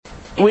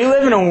We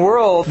live in a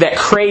world that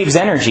craves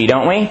energy,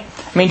 don't we? I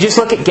mean, just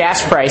look at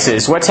gas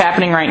prices. What's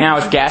happening right now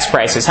with gas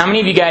prices? How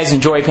many of you guys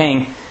enjoy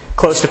paying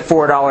close to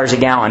 $4 a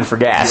gallon for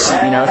gas?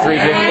 $3.50.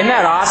 Isn't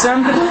that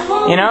awesome?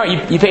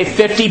 You pay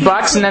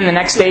 $50 and then the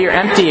next day you're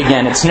empty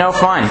again. It's no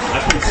fun.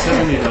 I paid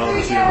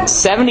 $70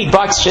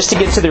 $70 just to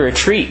get to the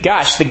retreat.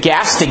 Gosh, the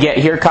gas to get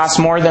here costs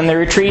more than the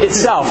retreat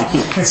itself.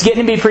 It's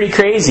getting to be pretty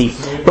crazy.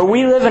 But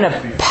we live in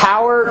a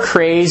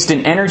power-crazed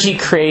and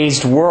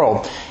energy-crazed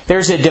world.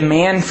 There's a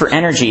demand for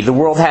energy. The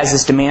world has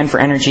this demand for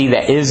energy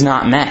that is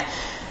not met.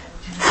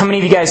 How many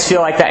of you guys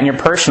feel like that in your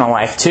personal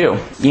life too?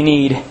 You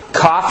need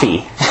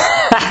coffee.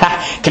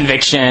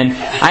 Conviction.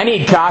 I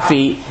need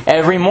coffee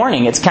every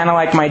morning. It's kind of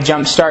like my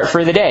jump start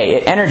for the day.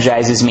 It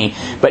energizes me.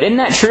 But isn't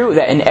that true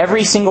that in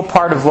every single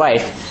part of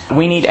life,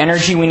 we need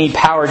energy, we need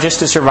power just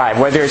to survive?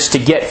 Whether it's to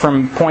get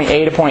from point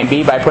A to point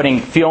B by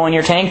putting fuel in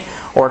your tank,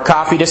 or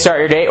coffee to start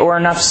your day, or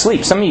enough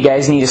sleep. Some of you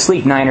guys need to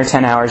sleep 9 or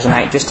 10 hours a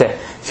night just to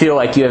feel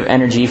like you have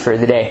energy for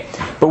the day.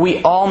 But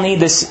we all need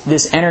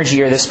this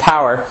energy or this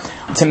power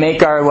to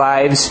make our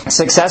lives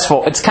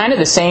successful. It's kind of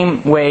the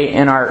same way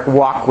in our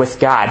walk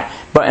with God,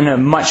 but in a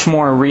much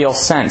more real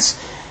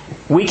sense.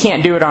 We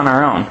can't do it on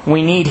our own.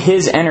 We need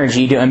His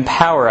energy to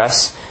empower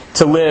us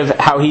to live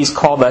how He's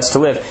called us to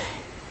live.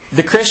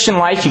 The Christian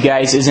life, you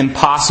guys, is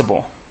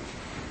impossible.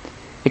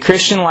 The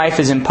Christian life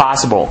is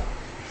impossible.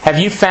 Have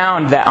you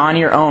found that on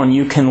your own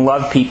you can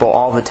love people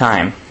all the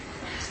time?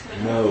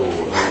 No.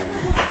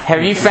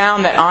 Have you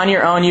found that on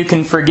your own you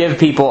can forgive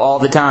people all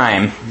the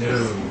time?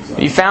 No. Have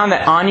you found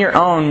that on your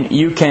own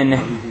you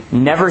can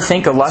never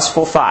think a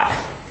lustful thought?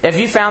 Have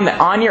you found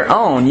that on your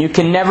own you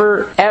can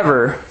never,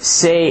 ever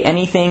say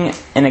anything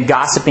in a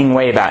gossiping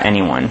way about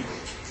anyone?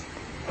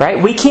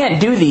 Right? We can't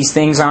do these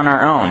things on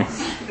our own.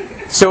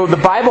 So the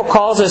Bible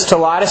calls us to a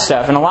lot of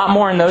stuff, and a lot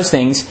more in those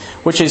things,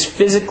 which is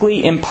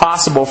physically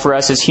impossible for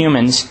us as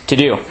humans to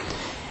do.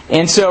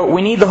 And so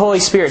we need the Holy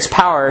Spirit's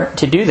power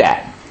to do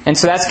that. And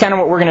so that's kind of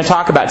what we're going to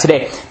talk about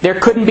today. There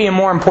couldn't be a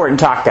more important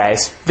talk,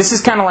 guys. This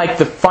is kind of like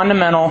the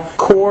fundamental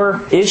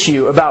core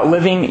issue about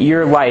living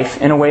your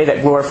life in a way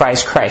that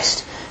glorifies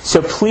Christ.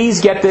 So please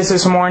get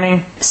this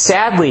morning.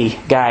 Sadly,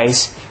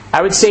 guys,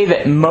 I would say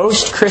that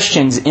most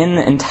Christians in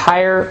the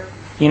entire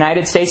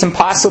United States and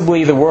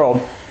possibly the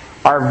world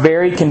are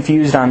very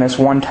confused on this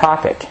one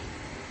topic.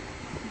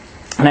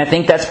 And I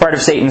think that's part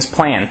of Satan's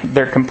plan.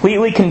 They're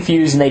completely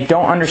confused and they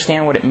don't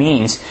understand what it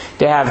means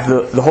to have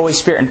the Holy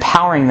Spirit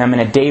empowering them in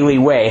a daily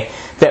way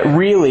that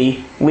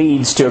really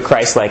leads to a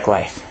Christ-like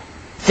life.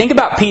 Think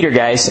about Peter,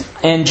 guys.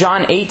 In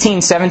John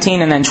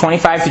 18:17 and then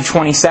 25 through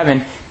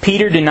 27,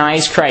 Peter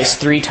denies Christ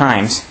 3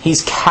 times.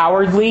 He's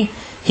cowardly,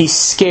 he's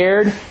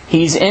scared,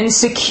 he's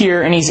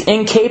insecure, and he's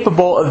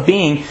incapable of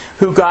being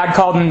who God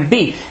called him to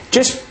be.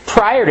 Just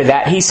prior to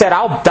that, he said,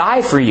 I'll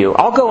die for you.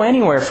 I'll go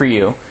anywhere for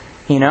you.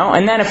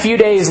 And then a few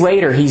days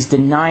later, he's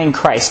denying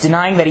Christ,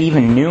 denying that he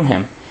even knew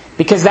Him.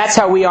 Because that's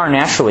how we are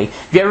naturally.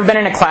 Have you ever been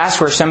in a class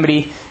where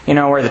somebody,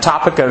 where the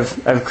topic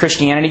of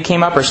Christianity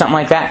came up or something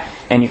like that,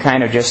 and you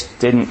kind of just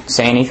didn't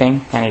say anything,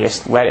 kind of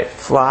just let it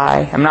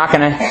fly? I'm not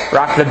going to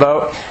rock the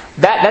boat.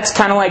 That's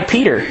kind of like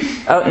Peter.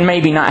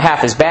 Maybe not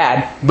half as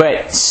bad,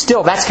 but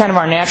still, that's kind of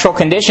our natural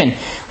condition.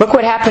 Look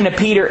what happened to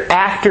Peter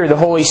after the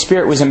Holy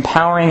Spirit was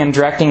empowering and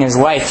directing his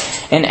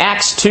life. In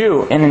Acts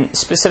 2, and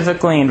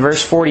specifically in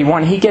verse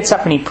 41, he gets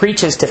up and he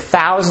preaches to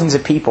thousands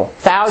of people.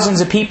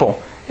 Thousands of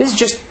people. This is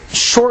just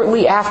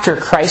shortly after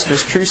Christ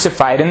was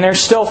crucified, and they're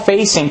still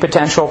facing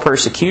potential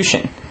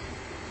persecution.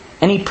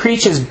 And he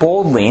preaches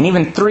boldly, and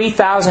even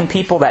 3,000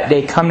 people that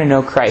day come to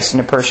know Christ in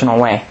a personal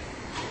way.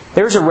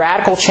 There's a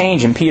radical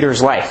change in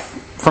Peter's life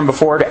from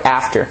before to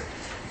after.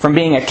 From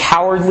being a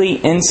cowardly,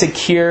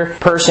 insecure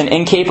person,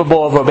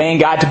 incapable of obeying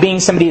God, to being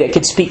somebody that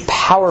could speak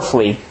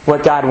powerfully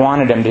what God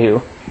wanted him to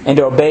do, and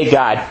to obey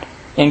God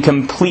in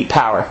complete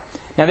power.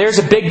 Now there's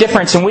a big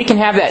difference, and we can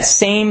have that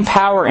same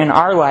power in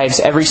our lives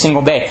every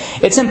single day.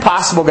 It's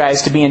impossible,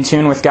 guys, to be in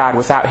tune with God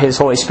without His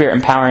Holy Spirit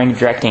empowering and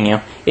directing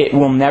you. It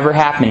will never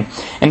happen.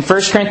 In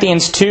 1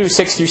 Corinthians 2,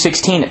 6 through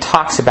 16, it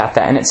talks about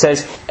that, and it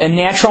says, a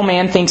natural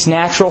man thinks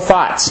natural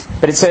thoughts.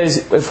 But it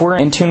says, if we're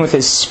in tune with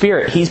His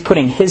Spirit, He's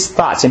putting His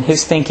thoughts and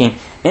His thinking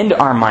into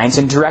our minds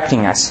and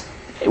directing us.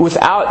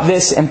 Without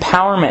this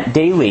empowerment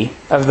daily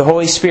of the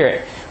Holy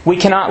Spirit, we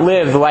cannot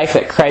live the life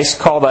that Christ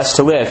called us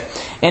to live.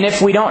 And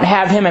if we don't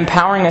have Him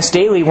empowering us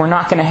daily, we're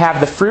not going to have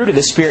the fruit of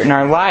the Spirit in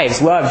our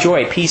lives. Love,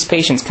 joy, peace,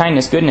 patience,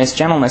 kindness, goodness,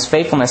 gentleness,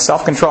 faithfulness,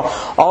 self-control.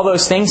 All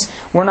those things,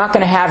 we're not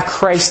going to have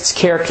Christ's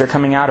character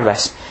coming out of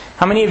us.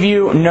 How many of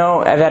you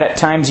know that at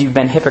times you've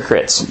been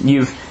hypocrites?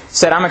 You've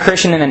said, I'm a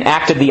Christian, and then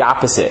acted the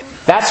opposite.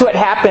 That's what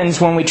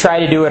happens when we try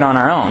to do it on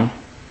our own.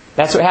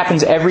 That's what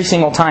happens every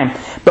single time.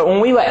 But when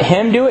we let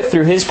Him do it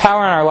through His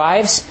power in our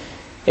lives,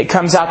 it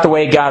comes out the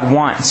way God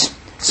wants.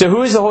 So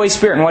who is the Holy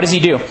Spirit and what does He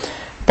do?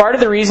 Part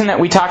of the reason that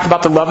we talked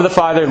about the love of the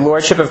Father, the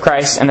Lordship of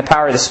Christ, and the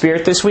power of the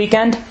Spirit this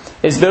weekend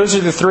is those are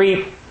the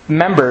 3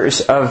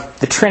 members of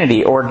the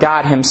Trinity, or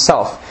God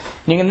Himself.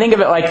 And you can think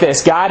of it like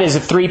this. God is a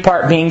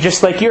 3-part being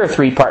just like you're a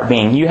 3-part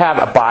being. You have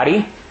a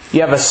body,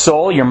 You have a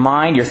soul, your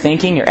mind, your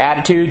thinking, your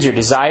attitudes, your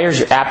desires,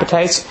 your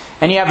appetites.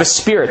 And you have a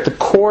spirit, the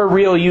core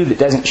real you that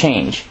doesn't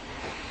change.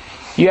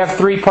 You have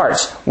 3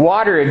 parts.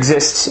 Water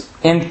exists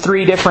in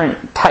 3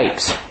 different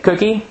types.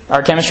 Cookie,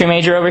 our chemistry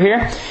major over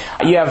here.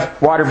 You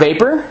have water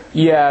vapor,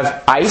 you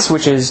have ice,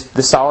 which is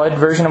the solid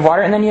version of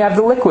water, and then you have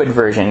the liquid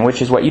version,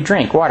 which is what you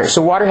drink, water.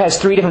 So water has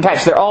 3 different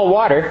types. They're all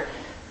water,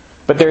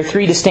 but there are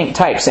 3 distinct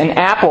types. An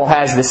apple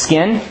has the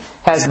skin,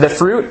 has the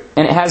fruit,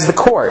 and it has the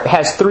core. It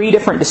has 3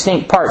 different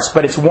distinct parts,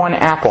 but it's one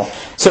apple.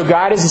 So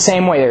God is the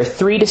same way. There are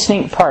 3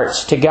 distinct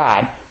parts to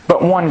God,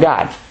 but one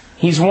God.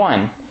 He's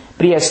one.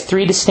 But He has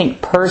 3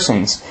 distinct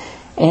persons,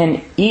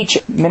 and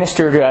each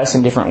minister to us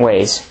in different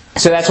ways.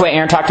 So that's why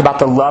Aaron talked about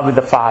the love of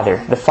the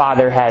Father. The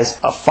Father has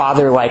a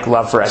Father-like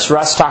love for us.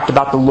 Russ talked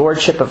about the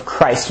Lordship of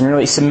Christ and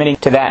really submitting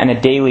to that in a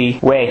daily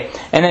way.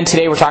 And then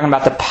today we're talking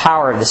about the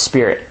power of the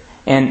Spirit.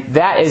 And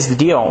that is the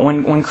deal.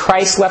 When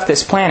Christ left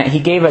this planet,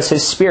 He gave us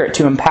His Spirit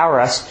to empower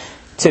us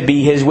to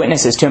be His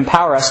witnesses, to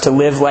empower us to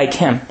live like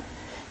Him.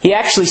 He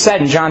actually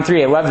said in John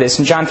 3, I love this,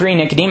 in John 3,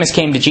 Nicodemus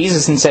came to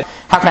Jesus and said,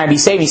 how can I be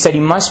saved? He said,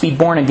 you must be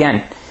born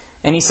again.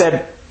 And he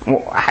said,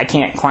 well, I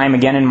can't climb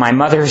again in my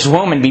mother's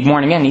womb and be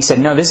born again. And he said,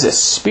 no, this is a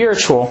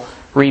spiritual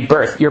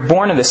rebirth. You're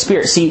born of the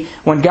Spirit. See,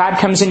 when God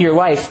comes into your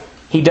life,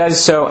 He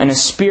does so in a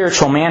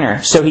spiritual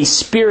manner. So He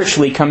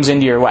spiritually comes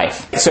into your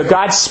life. So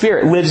God's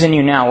Spirit lives in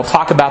you now. We'll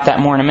talk about that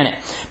more in a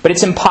minute. But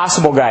it's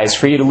impossible, guys,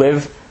 for you to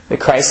live the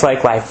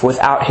Christ-like life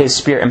without His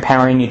Spirit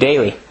empowering you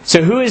daily.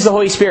 So who is the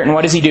Holy Spirit and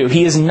what does He do?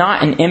 He is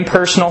not an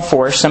impersonal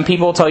force. Some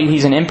people will tell you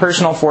He's an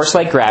impersonal force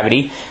like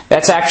gravity.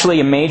 That's actually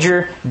a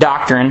major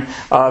doctrine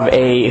of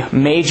a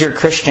major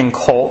Christian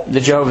cult, the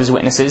Jehovah's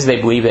Witnesses. They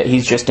believe that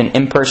He's just an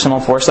impersonal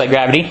force like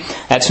gravity.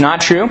 That's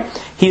not true.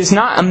 He is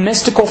not a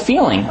mystical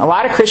feeling. A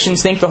lot of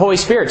Christians think the Holy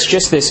Spirit's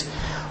just this,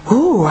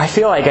 ooh, I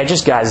feel like I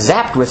just got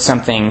zapped with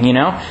something,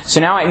 so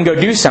now I can go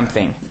do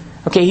something.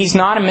 Okay, He's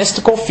not a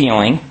mystical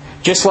feeling.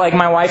 Just like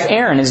my wife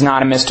Erin is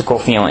not a mystical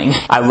feeling.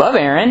 I love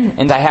Erin,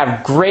 and I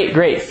have great,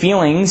 great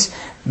feelings,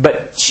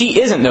 but she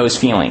isn't those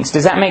feelings.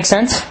 Does that make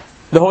sense?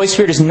 The Holy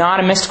Spirit is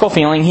not a mystical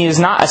feeling. He is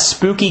not a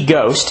spooky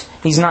ghost.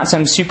 He's not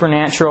some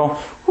supernatural,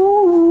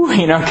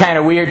 kind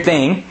of weird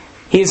thing.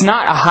 He is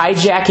not a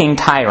hijacking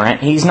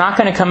tyrant. He's not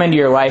going to come into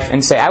your life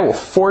and say, I will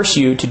force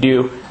you to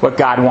do what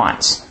God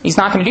wants. He's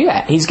not going to do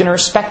that. He's going to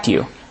respect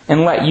you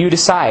and let you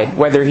decide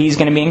whether He's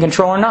going to be in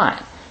control or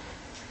not.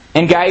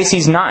 And guys,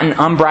 He's not an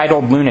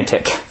unbridled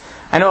lunatic.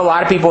 I know a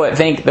lot of people that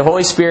think the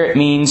Holy Spirit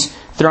means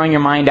throwing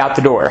your mind out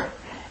the door.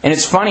 And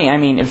it's funny,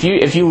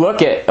 if you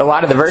look at a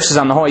lot of the verses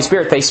on the Holy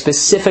Spirit, they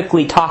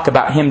specifically talk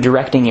about Him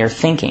directing your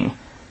thinking,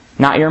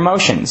 not your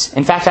emotions.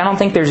 In fact, I don't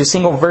think there's a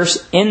single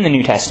verse in the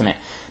New Testament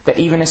that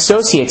even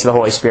associates the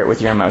Holy Spirit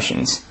with your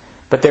emotions.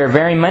 But there are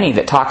very many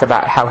that talk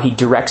about how He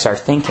directs our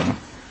thinking,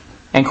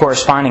 and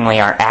correspondingly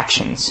our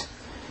actions.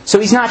 So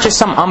He's not just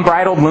some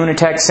unbridled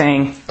lunatic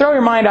saying, throw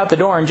your mind out the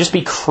door and just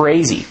be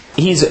crazy.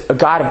 He's a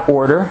God of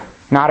order,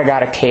 not a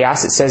God of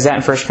chaos. It says that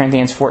in 1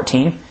 Corinthians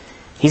 14.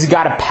 He's a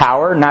God of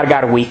power, not a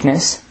God of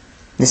weakness.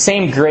 The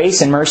same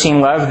grace and mercy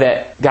and love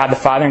that God the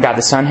Father and God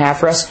the Son have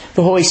for us,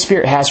 the Holy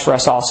Spirit has for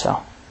us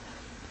also.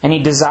 And He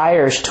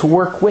desires to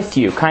work with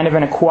you, kind of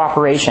in a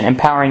cooperation,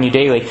 empowering you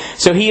daily.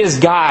 So He is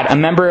God, a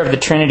member of the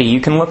Trinity. You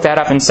can look that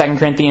up in 2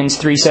 Corinthians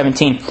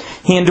 3:17.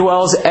 He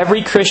indwells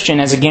every Christian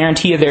as a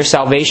guarantee of their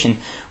salvation.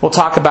 We'll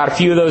talk about a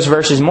few of those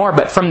verses more,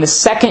 but from the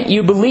second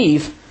you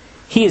believe,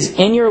 He is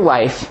in your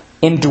life,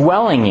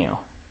 indwelling you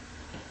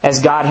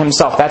as God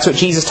Himself. That's what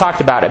Jesus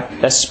talked about,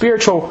 a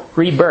spiritual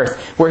rebirth,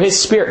 where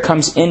His Spirit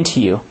comes into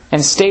you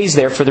and stays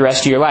there for the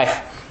rest of your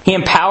life. He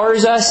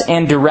empowers us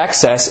and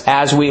directs us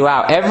as we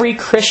allow. Every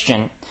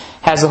Christian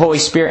has the Holy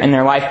Spirit in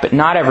their life, but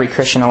not every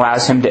Christian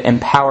allows Him to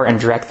empower and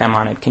direct them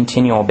on a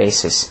continual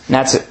basis. And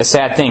that's a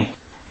sad thing.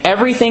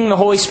 Everything the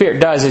Holy Spirit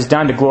does is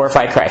done to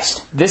glorify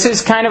Christ. This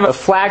is kind of a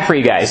flag for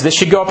you guys. This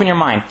should go up in your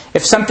mind.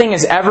 If something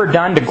is ever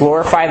done to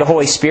glorify the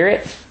Holy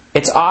Spirit,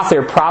 its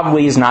author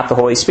probably is not the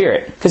Holy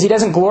Spirit, because He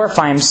doesn't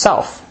glorify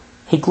Himself.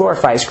 He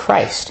glorifies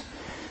Christ.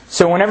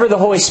 So whenever the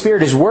Holy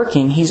Spirit is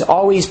working, He's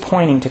always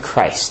pointing to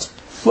Christ.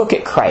 Look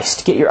at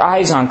Christ. Get your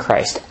eyes on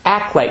Christ.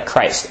 Act like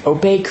Christ.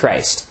 Obey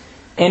Christ.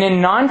 And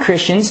in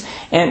non-Christians,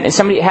 and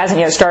somebody that hasn't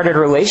yet started a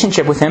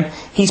relationship with Him,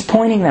 He's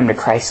pointing them to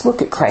Christ.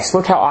 Look at Christ.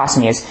 Look how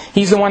awesome He is.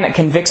 He's the one that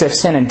convicts of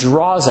sin and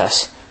draws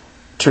us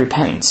to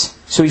repentance.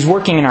 So He's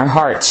working in our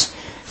hearts.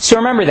 So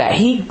remember that.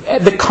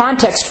 The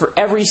context for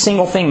every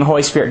single thing the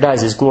Holy Spirit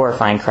does is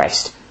glorifying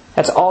Christ.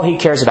 That's all He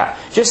cares about.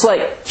 Just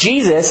like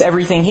Jesus,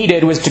 everything He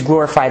did was to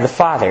glorify the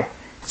Father.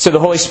 So the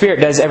Holy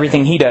Spirit does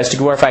everything He does to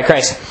glorify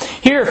Christ.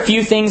 Here are a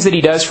few things that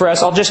He does for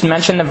us. I'll just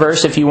mention the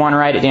verse if you want to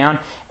write it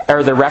down,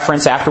 or the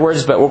reference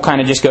afterwards, but we'll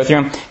kind of just go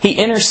through them. He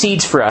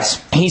intercedes for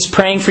us. He's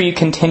praying for you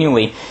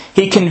continually.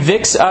 He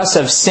convicts us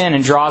of sin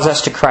and draws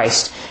us to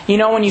Christ. You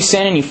know when you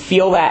sin and you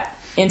feel that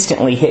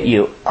instantly hit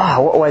you.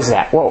 Oh, what was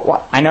that? Whoa,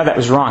 what? I know that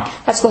was wrong.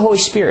 That's the Holy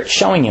Spirit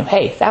showing you,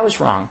 hey, that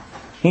was wrong.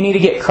 You need to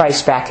get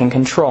Christ back in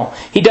control.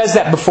 He does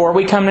that before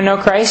we come to know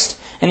Christ,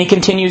 and He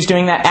continues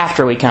doing that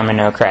after we come to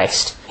know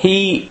Christ.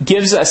 He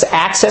gives us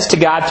access to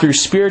God through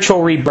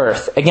spiritual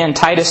rebirth. Again,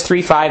 Titus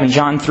 3:5 and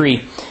John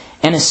 3.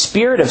 And a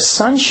spirit of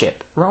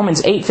sonship,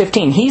 Romans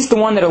 8:15. He's the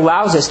one that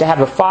allows us to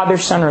have a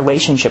father-son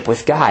relationship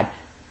with God.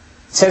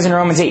 It says in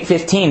Romans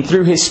 8:15,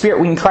 through His Spirit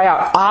we can cry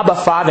out, Abba,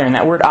 Father. And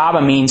that word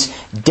Abba means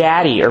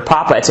daddy or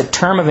papa. It's a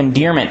term of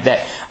endearment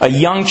that a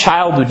young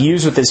child would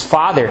use with his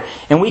father.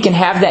 And we can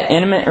have that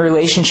intimate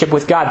relationship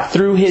with God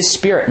through His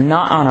Spirit,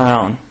 not on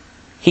our own.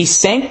 He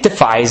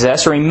sanctifies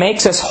us, or He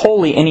makes us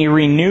holy, and He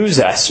renews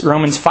us.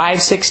 Romans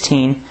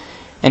 5:16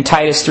 and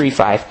Titus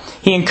 3:5.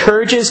 He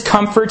encourages,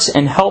 comforts,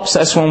 and helps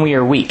us when we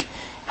are weak.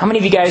 How many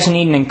of you guys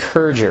need an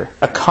encourager,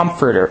 a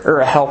comforter, or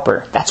a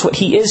helper? That's what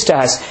He is to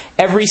us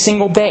every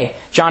single day.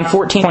 John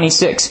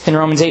 14:26 and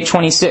Romans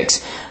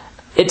 8:26.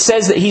 It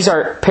says that He's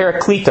our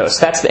parakletos.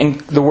 That's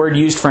the word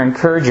used for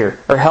encourager,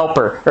 or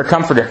helper, or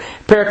comforter.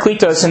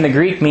 Parakletos in the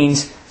Greek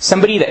means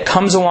somebody that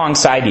comes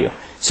alongside you.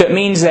 So it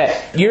means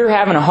that you're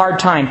having a hard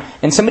time,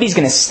 and somebody's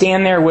going to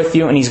stand there with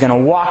you, and He's going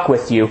to walk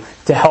with you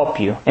to help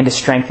you and to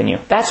strengthen you.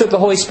 That's what the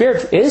Holy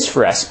Spirit is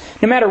for us.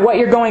 No matter what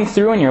you're going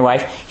through in your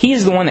life, He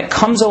is the one that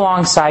comes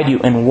alongside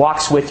you and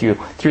walks with you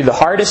through the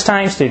hardest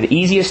times, through the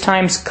easiest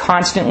times,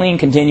 constantly and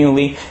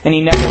continually, and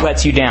He never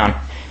lets you down.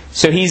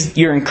 So He's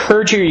your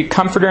encourager, your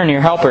comforter, and your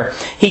helper.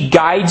 He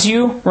guides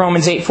you,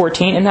 Romans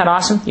 8:14. Isn't that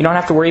awesome? You don't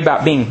have to worry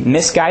about being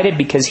misguided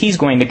because He's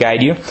going to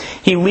guide you.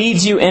 He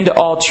leads you into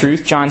all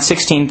truth, John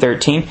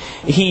 16:13.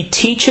 He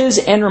teaches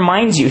and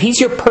reminds you.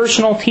 He's your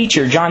personal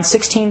teacher, John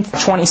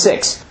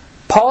 16:26.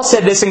 Paul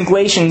said this in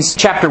Galatians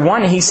chapter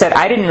 1. He said,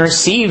 I didn't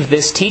receive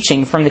this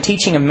teaching from the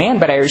teaching of man,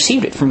 but I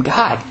received it from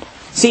God.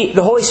 See,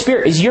 the Holy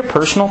Spirit is your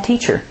personal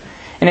teacher.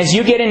 And as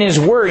you get in His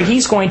Word,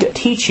 He's going to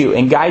teach you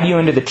and guide you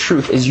into the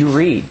truth as you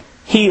read.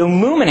 He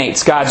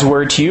illuminates God's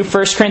Word to you.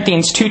 1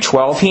 Corinthians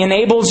 2:12. He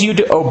enables you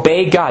to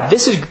obey God.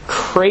 This is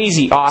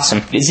crazy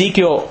awesome.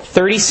 Ezekiel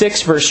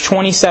 36 verse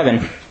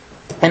 27.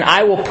 And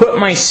I will put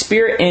my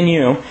Spirit in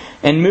you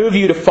and move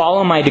you to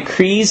follow my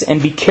decrees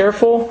and be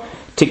careful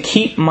to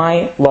keep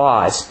my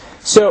laws.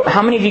 So,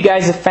 how many of you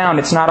guys have found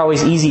it's not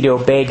always easy to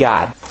obey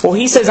God? Well,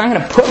 He says, I'm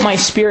going to put my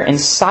Spirit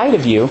inside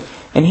of you,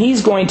 and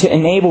He's going to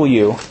enable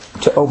you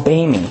to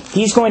obey me.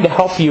 He's going to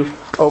help you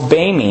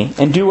obey me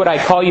and do what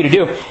I call you to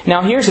do.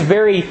 Now, here's a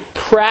very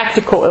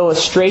practical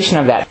illustration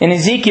of that. In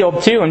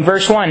Ezekiel 2, in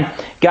verse 1,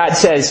 God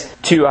says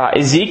to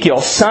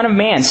Ezekiel, Son of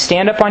man,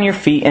 stand up on your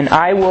feet, and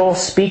I will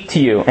speak to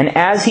you. And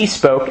as he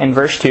spoke, in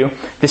verse 2,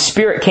 the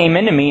Spirit came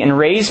into me and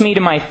raised me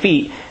to my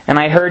feet, and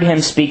I heard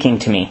Him speaking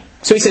to me.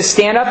 So He says,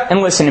 stand up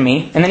and listen to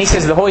me. And then He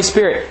says the Holy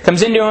Spirit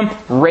comes into him,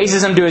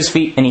 raises him to his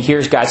feet, and he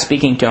hears God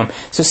speaking to him.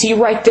 So see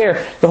right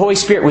there, the Holy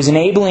Spirit was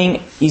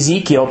enabling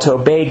Ezekiel to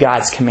obey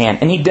God's command.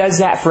 And He does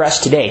that for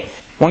us today.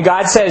 When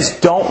God says,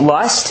 don't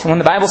lust, when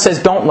the Bible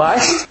says don't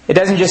lust, it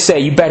doesn't just say,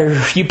 you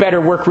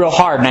better work real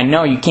hard. And I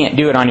know you can't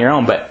do it on your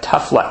own, but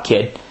tough luck,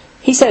 kid.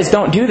 He says,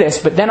 don't do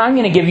this, but then I'm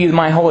going to give you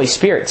my Holy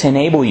Spirit to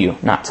enable you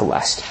not to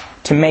lust,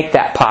 to make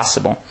that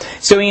possible.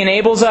 So He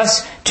enables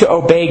us to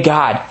obey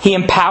God. He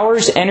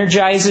empowers,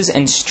 energizes,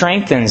 and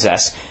strengthens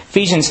us.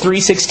 Ephesians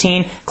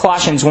 3:16,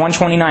 Colossians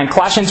 1:29.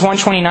 Colossians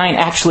 1:29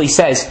 actually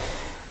says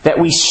that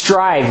we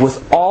strive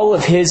with all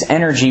of His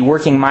energy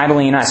working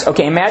mightily in us.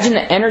 Okay, imagine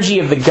the energy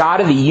of the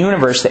God of the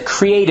universe that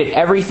created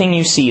everything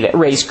you see, that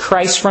raised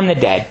Christ from the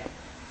dead,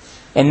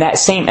 and that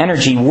same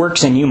energy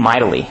works in you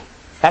mightily.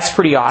 That's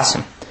pretty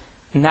awesome.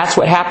 And that's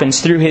what happens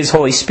through His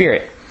Holy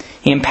Spirit.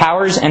 He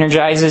empowers,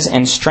 energizes,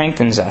 and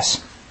strengthens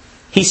us.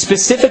 He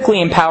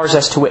specifically empowers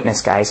us to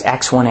witness, guys.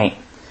 Acts 1:8.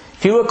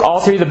 If you look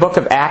all through the book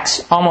of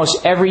Acts,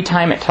 almost every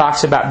time it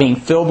talks about being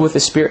filled with the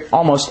Spirit,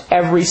 almost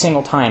every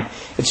single time,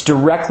 it's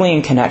directly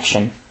in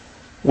connection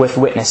with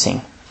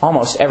witnessing.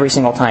 Almost every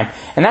single time.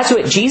 And that's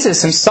what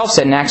Jesus Himself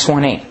said in Acts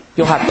 1:8.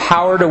 You'll have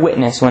power to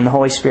witness when the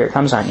Holy Spirit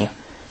comes on you.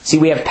 See,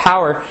 we have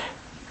power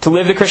to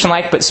live the Christian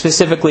life, but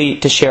specifically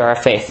to share our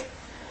faith.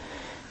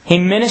 He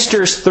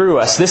ministers through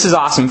us. This is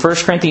awesome.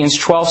 1 Corinthians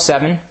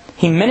 12:7.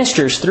 He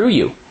ministers through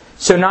you.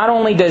 So not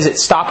only does it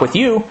stop with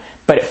you,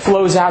 but it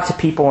flows out to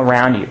people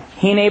around you.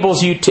 He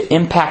enables you to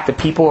impact the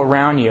people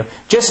around you,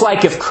 just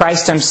like if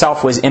Christ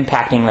Himself was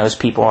impacting those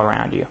people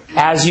around you,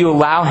 as you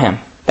allow Him.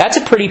 That's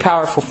a pretty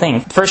powerful thing.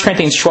 1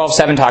 Corinthians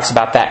 12:7 talks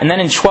about that. And then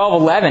in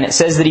 12:11 it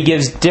says that He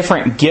gives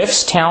different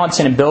gifts, talents,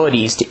 and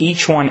abilities to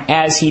each one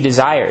as He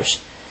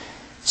desires.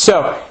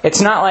 So,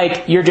 it's not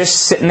like you're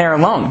just sitting there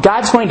alone.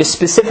 God's going to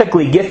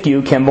specifically gift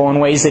you, Kimball, in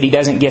ways that He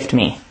doesn't gift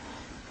me.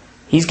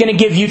 He's going to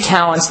give you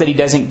talents that He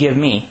doesn't give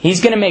me. He's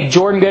going to make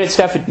Jordan good at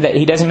stuff that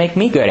He doesn't make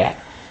me good at.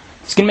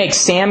 He's going to make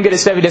Sam good at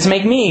stuff He doesn't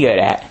make me good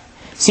at.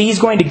 See, He's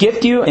going to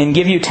gift you and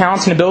give you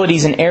talents and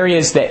abilities in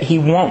areas that He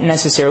won't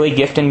necessarily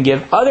gift and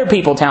give other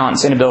people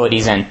talents and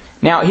abilities in.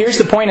 Now, here's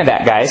the point of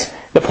that, guys.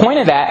 The point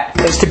of that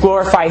is to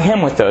glorify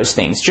Him with those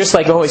things. Just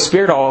like the Holy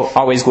Spirit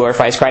always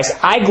glorifies Christ,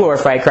 I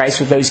glorify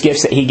Christ with those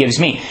gifts that He gives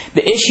me.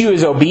 The issue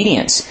is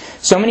obedience.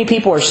 So many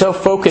people are so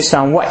focused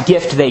on what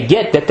gift they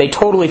get that they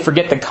totally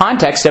forget the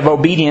context of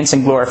obedience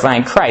and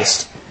glorifying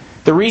Christ.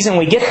 The reason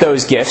we get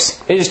those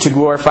gifts is to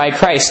glorify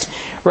Christ.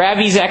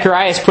 Ravi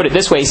Zacharias put it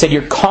this way. He said,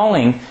 your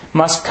calling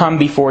must come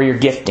before your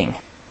gifting.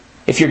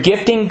 If your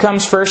gifting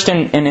comes first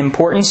in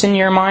importance in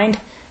your mind,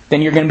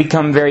 then you're going to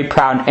become very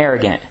proud and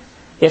arrogant.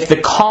 If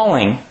the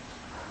calling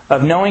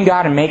of knowing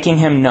God and making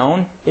Him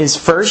known is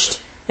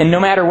first, and no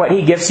matter what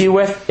He gifts you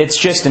with, it's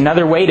just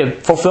another way to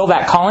fulfill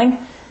that calling,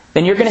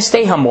 then you're going to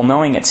stay humble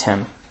knowing it's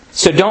Him.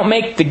 So don't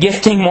make the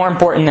gifting more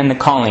important than the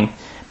calling.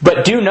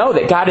 But do know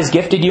that God has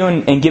gifted you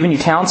and given you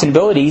talents and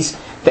abilities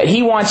that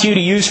He wants you to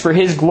use for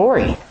His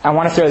glory. I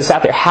want to throw this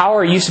out there. How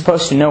are you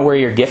supposed to know where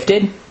you're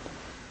gifted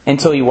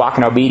until you walk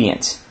in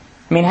obedience?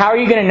 I mean, how are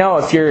you going to know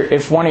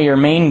if one of your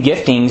main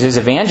giftings is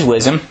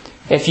evangelism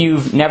if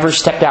you've never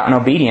stepped out in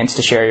obedience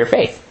to share your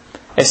faith?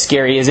 As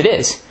scary as it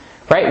is.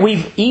 Right?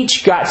 We've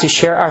each got to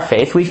share our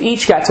faith. We've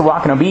each got to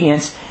walk in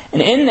obedience.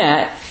 And in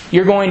that,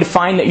 you're going to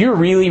find that you're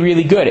really,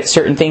 really good at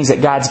certain things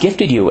that God's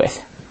gifted you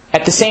with.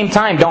 At the same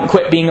time, don't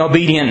quit being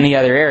obedient in the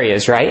other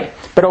areas, right?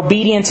 But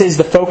obedience is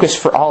the focus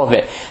for all of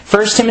it.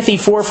 1 Timothy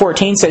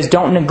 4:14 says,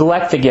 don't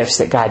neglect the gifts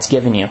that God's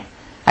given you.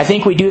 I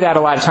think we do that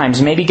a lot of times.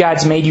 Maybe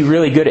God's made you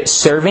really good at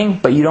serving,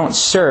 but you don't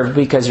serve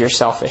because you're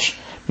selfish.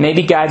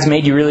 Maybe God's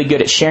made you really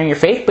good at sharing your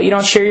faith, but you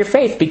don't share your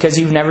faith because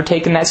you've never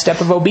taken that step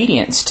of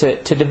obedience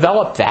to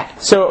develop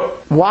that.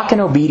 So walk in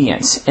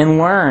obedience and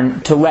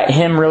learn to let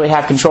Him really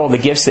have control of the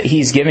gifts that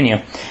He's given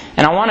you.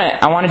 And I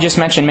want to just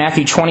mention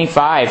Matthew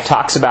 25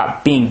 talks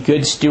about being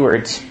good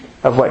stewards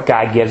of what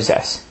God gives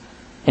us.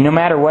 And no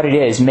matter what it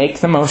is, make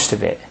the most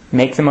of it.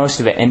 Make the most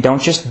of it. And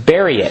don't just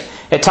bury it.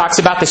 It talks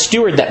about the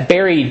steward that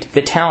buried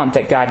the talent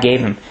that God gave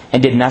him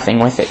and did nothing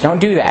with it. Don't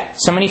do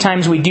that. So many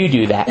times we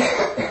do that.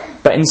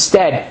 But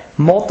instead,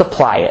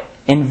 multiply it.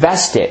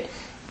 Invest it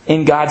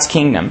in God's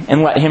kingdom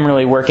and let Him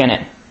really work in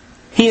it.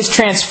 He is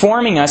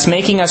transforming us,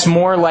 making us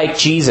more like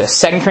Jesus.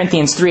 2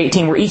 Corinthians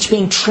 3:18, we're each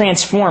being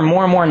transformed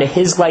more and more into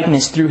His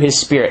likeness through His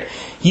Spirit.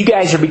 You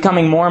guys are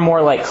becoming more and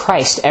more like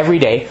Christ every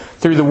day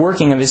through the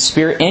working of His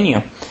Spirit in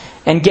you.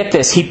 And get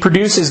this, He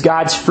produces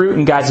God's fruit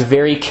and God's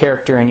very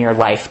character in your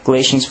life.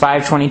 Galatians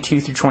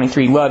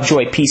 5:22-23, love,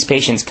 joy, peace,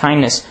 patience,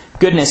 kindness,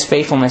 goodness,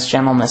 faithfulness,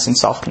 gentleness, and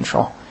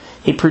self-control.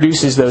 He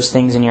produces those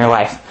things in your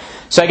life.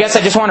 So I guess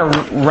I just want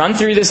to run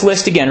through this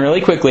list again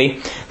really quickly.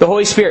 The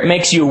Holy Spirit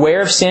makes you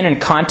aware of sin in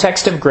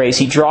context of grace.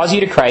 He draws you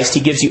to Christ. He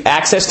gives you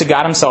access to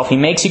God Himself. He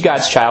makes you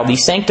God's child. He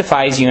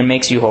sanctifies you and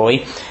makes you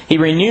holy. He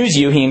renews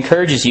you. He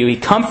encourages you. He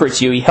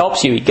comforts you. He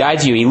helps you. He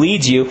guides you. He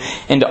leads you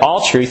into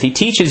all truth. He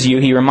teaches you.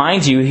 He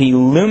reminds you. He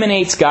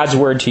illuminates God's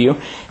Word to you.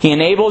 He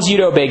enables you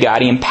to obey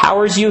God. He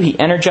empowers you. He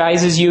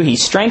energizes you. He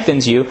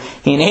strengthens you.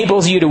 He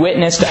enables you to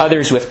witness to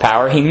others with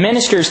power. He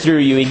ministers through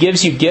you. He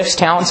gives you gifts,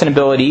 talents, and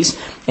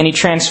abilities. And He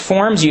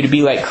transforms you to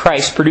be like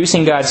Christ,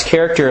 producing God's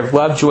character of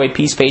love, joy,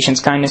 peace,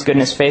 patience, kindness,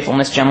 goodness,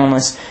 faithfulness,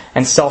 gentleness,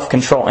 and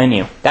self-control in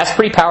you. That's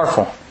pretty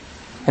powerful.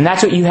 And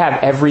that's what you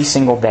have every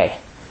single day.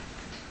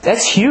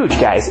 That's huge,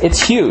 guys.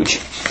 It's huge.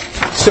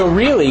 So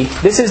really,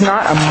 this is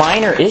not a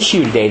minor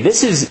issue today.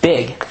 This is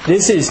big.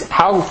 This is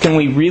how can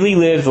we really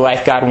live the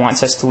life God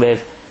wants us to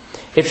live.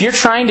 If you're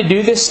trying to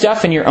do this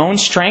stuff in your own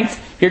strength,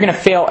 you're going to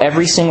fail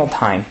every single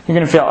time. You're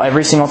going to fail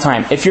every single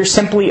time. If you're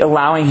simply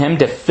allowing Him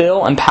to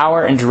fill,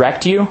 empower, and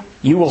direct you,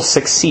 you will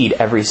succeed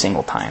every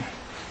single time.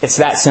 It's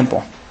that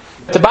simple.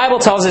 The Bible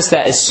tells us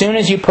that as soon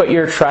as you put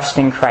your trust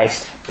in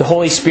Christ, the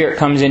Holy Spirit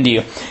comes into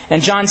you. In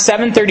John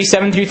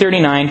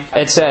 7:37-39,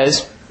 it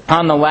says,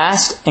 on the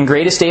last and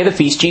greatest day of the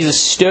feast, Jesus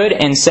stood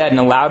and said in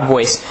a loud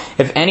voice,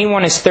 if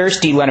anyone is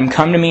thirsty, let him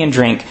come to me and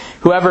drink.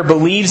 Whoever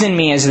believes in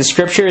me, as the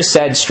Scripture has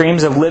said,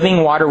 streams of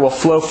living water will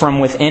flow from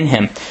within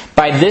him.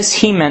 By this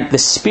He meant the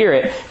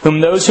Spirit,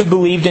 whom those who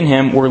believed in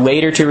Him were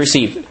later to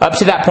receive. Up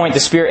to that point, the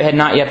Spirit had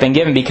not yet been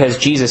given because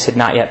Jesus had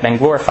not yet been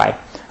glorified.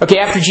 Okay,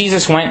 after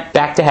Jesus went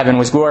back to heaven,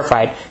 was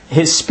glorified,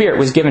 His Spirit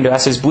was given to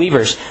us as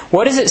believers.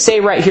 What does it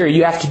say right here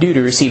you have to do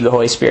to receive the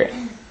Holy Spirit?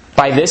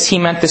 By this He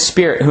meant the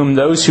Spirit, whom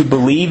those who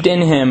believed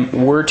in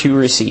Him were to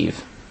receive.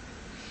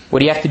 What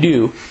do you have to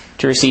do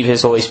to receive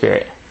His Holy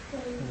Spirit?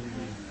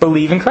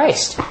 Believe in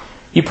Christ.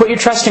 You put your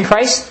trust in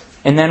Christ,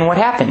 and then what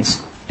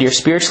happens? You're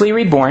spiritually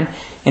reborn,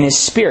 and His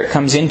Spirit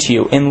comes into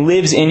you and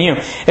lives in you.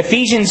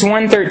 Ephesians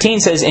 1:13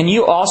 says, and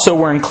you also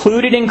were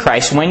included in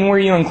Christ. When were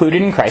you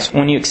included in Christ?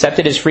 When you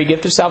accepted His free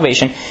gift of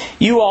salvation.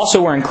 You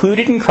also were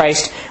included in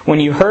Christ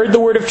when you heard the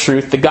word of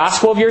truth, the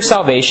gospel of your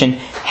salvation.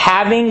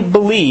 Having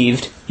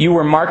believed, you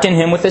were marked in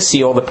Him with a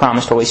seal, the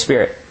promised Holy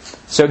Spirit.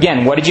 So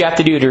again, what did you have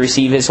to do to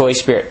receive His Holy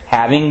Spirit?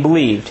 Having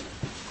believed,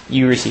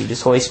 you received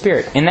His Holy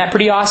Spirit. Isn't that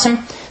pretty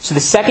awesome? So the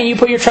second you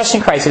put your trust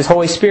in Christ, His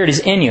Holy Spirit is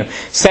in you.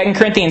 2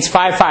 Corinthians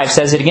 5:5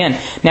 says it again.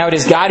 Now it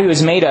is God who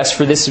has made us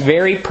for this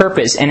very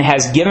purpose and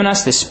has given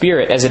us the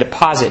Spirit as a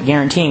deposit,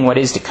 guaranteeing what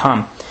is to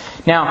come.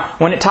 Now,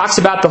 when it talks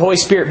about the Holy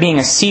Spirit being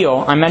a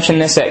seal, I mentioned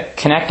this at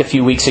Connect a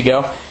few weeks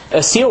ago.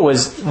 A seal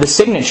was the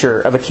signature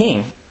of a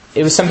king.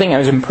 It was something that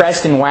was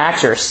impressed in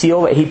wax, or a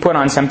seal that he put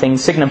on something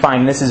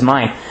signifying this is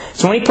mine.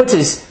 So when He puts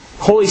His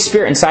Holy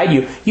Spirit inside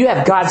you, you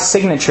have God's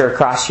signature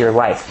across your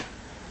life.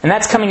 And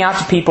that's coming out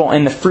to people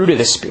in the fruit of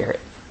the Spirit.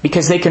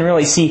 because they can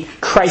really see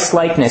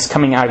Christ-likeness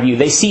coming out of you.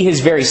 They see His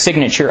very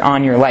signature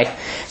on your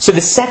life. So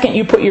the second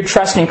you put your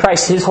trust in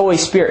Christ, His Holy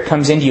Spirit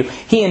comes into you.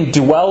 He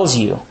indwells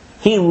you.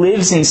 He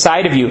lives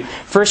inside of you.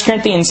 1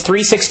 Corinthians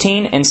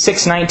 3:16 and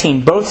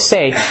 6:19 both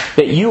say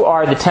that you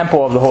are the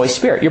temple of the Holy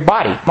Spirit, your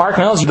body. Mark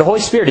tells you the Holy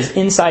Spirit is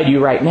inside you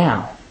right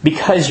now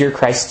because you're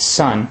Christ's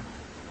Son,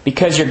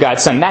 because you're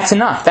God's Son. That's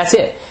enough. That's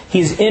it.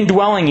 He's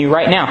indwelling you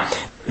right now.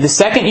 The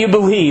second you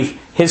believe,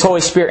 His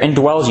Holy Spirit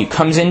indwells you,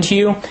 comes into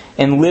you,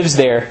 and lives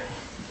there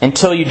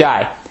until you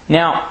die.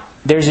 Now,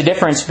 there's a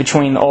difference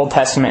between the Old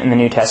Testament and the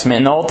New Testament.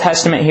 In the Old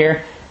Testament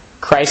here,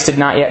 Christ did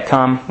not yet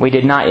come. We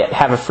did not yet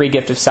have a free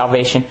gift of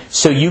salvation,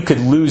 so you could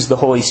lose the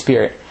Holy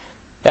Spirit.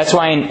 That's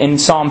why in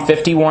Psalm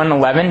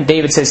 51:11,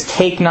 David says,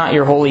 "Take not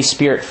your Holy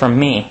Spirit from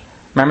me."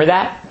 Remember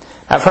that?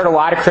 I've heard a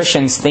lot of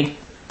Christians think,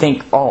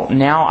 "Oh,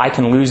 now I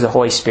can lose the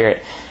Holy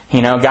Spirit.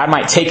 God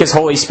might take His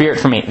Holy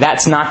Spirit from me."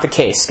 That's not the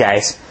case,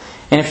 guys.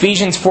 In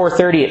Ephesians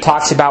 4:30, it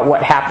talks about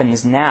what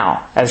happens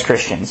now as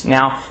Christians.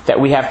 Now that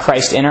we have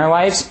Christ in our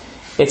lives,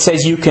 it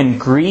says you can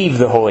grieve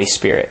the Holy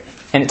Spirit.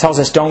 And it tells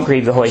us don't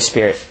grieve the Holy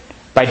Spirit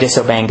by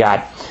disobeying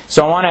God.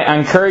 So I want to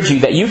encourage you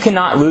that you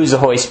cannot lose the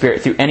Holy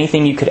Spirit through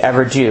anything you could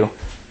ever do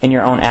in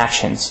your own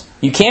actions.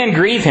 You can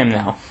grieve Him,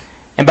 though.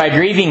 And by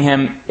grieving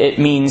Him, it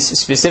means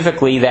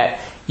specifically that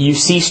you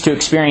cease to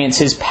experience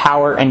His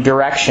power and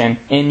direction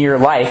in your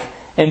life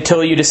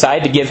until you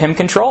decide to give Him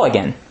control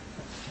again.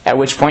 At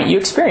which point you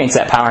experience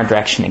that power and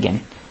direction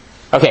again.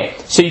 Okay,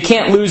 so you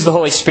can't lose the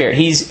Holy Spirit.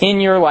 He's in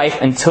your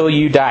life until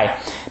you die.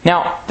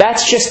 Now,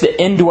 that's just the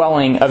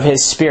indwelling of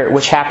His Spirit,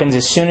 which happens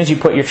as soon as you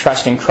put your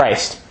trust in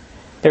Christ.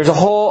 There's a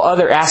whole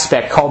other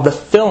aspect called the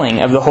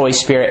filling of the Holy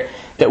Spirit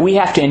that we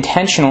have to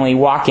intentionally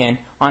walk in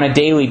on a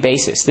daily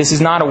basis. This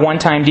is not a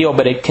one-time deal,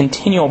 but a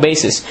continual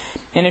basis.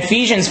 In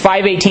Ephesians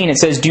 5:18, it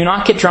says, "Do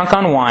not get drunk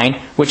on wine,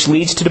 which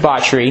leads to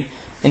debauchery.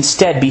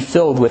 Instead, be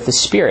filled with the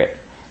Spirit."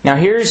 Now,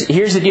 here's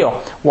the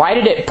deal. Why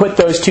did it put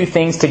those two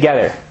things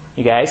together?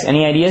 You guys,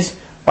 any ideas?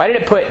 Why did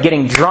it put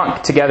getting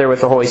drunk together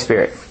with the Holy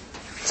Spirit?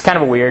 It's kind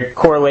of a weird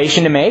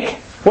correlation to make.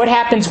 What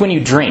happens when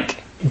you drink?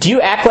 Do you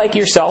act like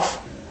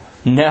yourself?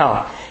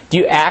 No. Do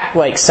you act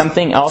like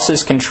something else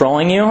is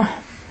controlling you?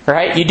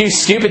 Right? You do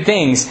stupid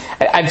things.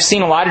 I've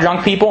seen a lot of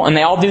drunk people, and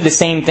they all do the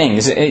same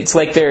things. It's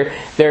like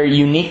their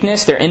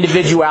uniqueness, their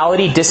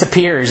individuality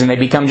disappears, and they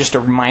become just a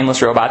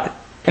mindless robot.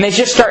 And they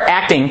just start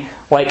acting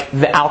like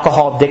the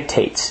alcohol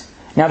dictates.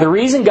 Now, the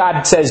reason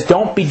God says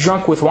don't be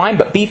drunk with wine,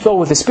 but be filled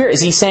with the Spirit,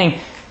 is He's saying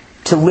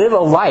to live a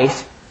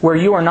life where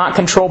you are not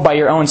controlled by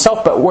your own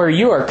self, but where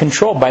you are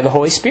controlled by the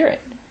Holy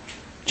Spirit.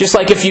 Just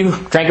like if you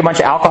drank a bunch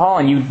of alcohol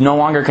and you no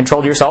longer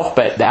controlled yourself,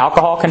 but the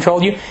alcohol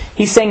controlled you,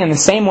 He's saying in the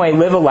same way,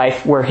 live a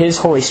life where His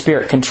Holy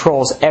Spirit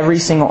controls every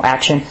single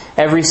action,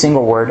 every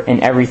single word,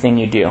 and everything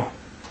you do.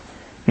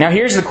 Now,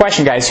 here's the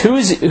question, guys.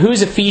 Who's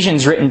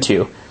Ephesians written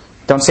to?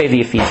 Don't say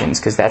the Ephesians,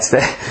 because that's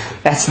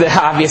the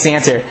obvious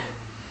answer.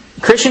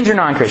 Christians or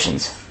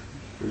non-Christians?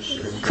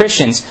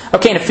 Christians.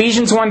 Okay, in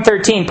Ephesians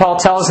 1:13, Paul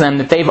tells them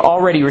that they've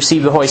already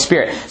received the Holy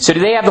Spirit. So do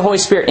they have the Holy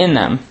Spirit in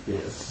them?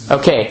 Yes.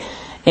 Okay.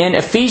 In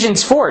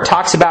Ephesians 4, it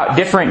talks about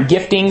different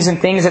giftings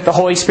and things that the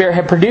Holy Spirit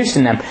had produced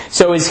in them.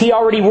 So is He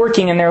already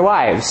working in their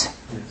lives?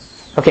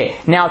 Yes. Okay,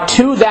 now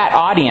to that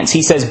audience,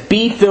 He says,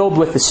 be filled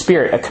with the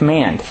Spirit, a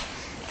command.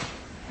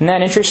 Isn't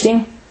that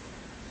interesting?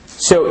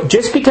 So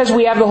just because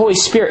we have the Holy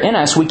Spirit in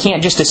us, we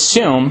can't just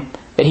assume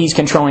that He's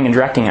controlling and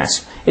directing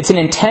us. It's an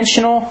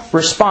intentional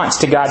response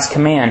to God's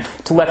command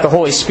to let the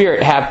Holy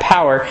Spirit have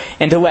power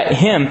and to let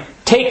Him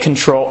take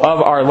control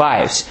of our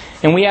lives.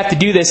 And we have to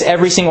do this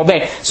every single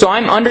day. So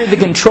I'm under the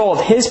control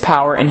of His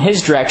power and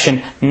His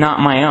direction, not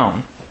my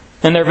own.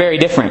 And they're very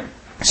different.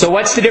 So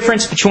what's the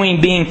difference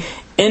between being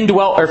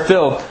indwelt or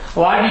filled? A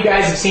lot of you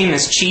guys have seen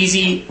this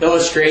cheesy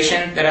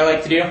illustration that I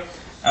like to do.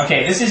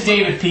 Okay, this is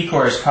David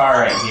Pecor's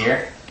car right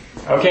here.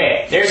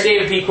 Okay, there's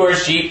David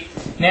Pecor's Jeep.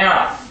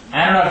 Now,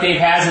 I don't know if Dave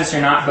has this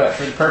or not, but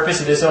for the purpose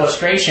of this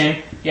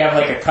illustration, you have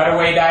like a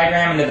cutaway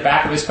diagram into the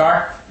back of his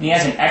car, and he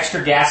has an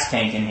extra gas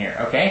tank in here,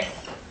 okay?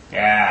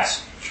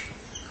 Gas.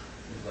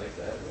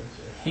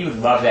 He would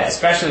love that,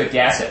 especially with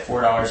gas at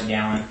 $4 a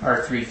gallon,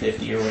 or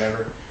 $3.50 or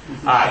whatever.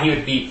 He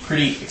would be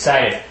pretty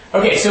excited.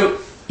 Okay, so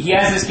he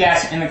has this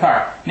gas in the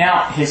car.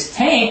 Now, his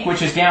tank,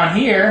 which is down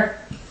here,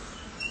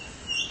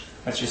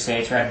 let's just say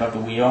it's right above the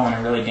wheel in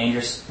a really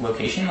dangerous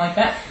location like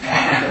that.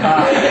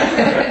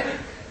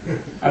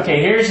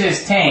 Okay, here's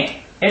his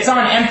tank. It's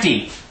on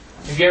empty.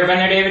 Have you ever been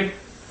there, David?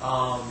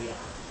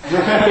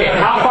 Yeah. Okay,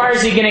 how far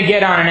is he going to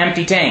get on an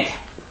empty tank?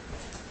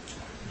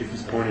 If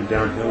he's pointed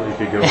downhill, he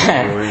could go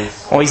both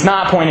ways. Well, he's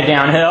not pointed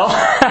downhill.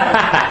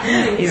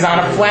 He's on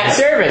a flat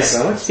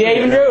surface. See, I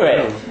even drew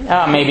it.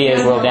 Oh, maybe it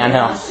is a little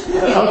downhill.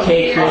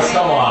 Okay, Chris.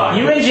 Come on.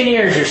 You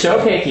engineers are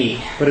so picky.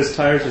 But his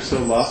tires are so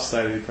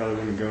lopsided, he probably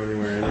wouldn't go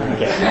anywhere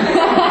anyway.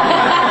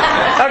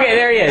 Okay,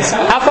 there he is.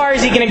 How far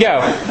is he going to go?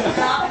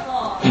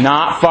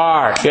 Not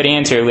far. Good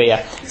answer,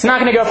 Leah. It's not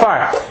going to go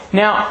far.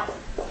 Now,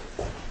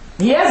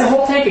 he has a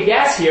whole tank of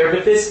gas here,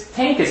 but this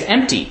tank is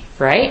empty,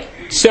 right?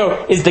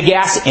 So, is the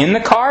gas in the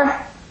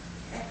car?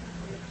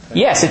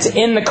 Yes, it's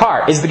in the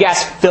car. Is the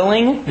gas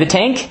filling the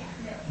tank?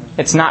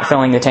 It's not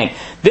filling the tank.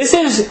 This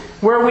is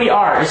where we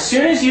are. As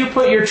soon as you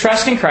put your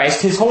trust in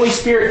Christ, His Holy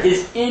Spirit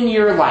is in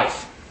your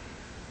life.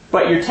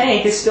 But your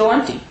tank is still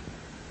empty.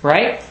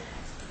 Right?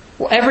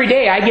 Well, every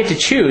day I get to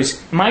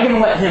choose, am I going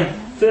to let Him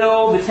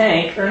fill the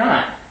tank or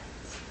not?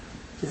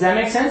 Does that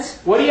make sense?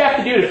 What do you have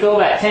to do to fill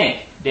that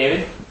tank,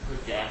 David?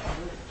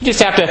 You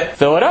just have to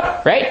fill it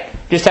up, right?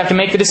 You just have to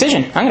make the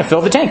decision. I'm going to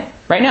fill the tank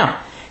right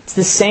now. It's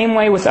the same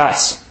way with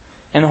us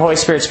and the Holy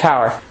Spirit's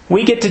power.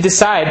 We get to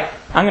decide,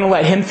 I'm going to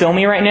let Him fill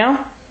me right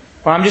now,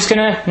 or I'm just going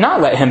to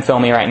not let Him fill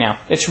me right now.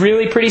 It's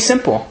really pretty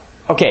simple.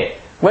 Okay,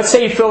 let's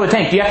say you fill the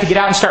tank. Do you have to get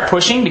out and start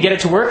pushing to get it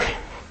to work?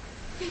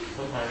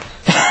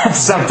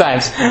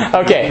 Sometimes.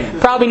 Okay,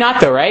 probably not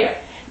though, right?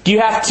 Do you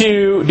have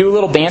to do a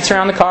little dance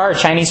around the car, a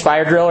Chinese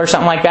fire drill or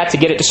something like that to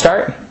get it to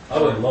start?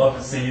 I would love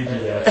to see you do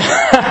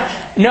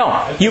that.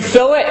 No, you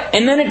fill it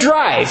and then it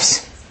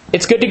drives.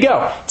 It's good to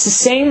go. It's the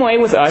same way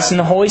with us and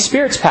the Holy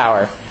Spirit's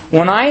power.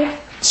 When I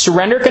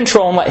surrender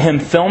control and let Him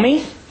fill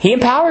me, He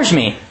empowers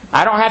me.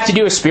 I don't have to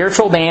do a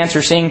spiritual dance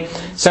or sing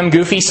some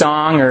goofy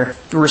song or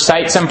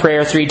recite some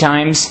prayer 3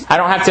 times. I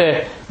don't have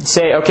to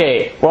say,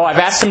 okay, well, I've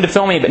asked Him to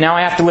fill me, but now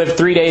I have to live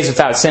 3 days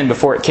without sin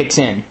before it kicks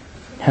in.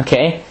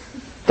 Okay?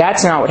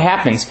 That's not what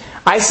happens.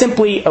 I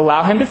simply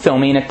allow Him to fill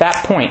me, and at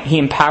that point, He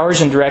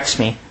empowers and directs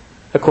me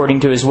according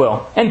to His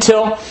will.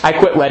 Until I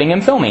quit letting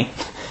Him fill me.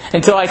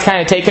 Until I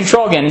kind of take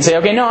control again and say,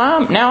 okay, now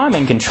I'm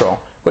in control.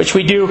 Which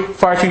we do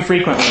far too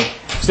frequently.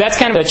 So that's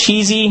kind of a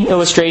cheesy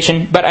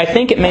illustration, but I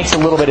think it makes a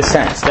little bit of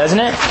sense, doesn't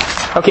it?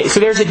 Okay, so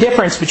there's a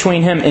difference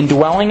between Him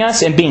indwelling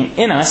us and being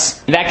in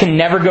us. That can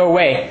never go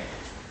away.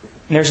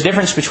 And there's a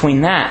difference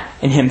between that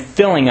and Him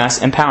filling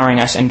us, empowering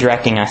us, and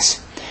directing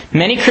us.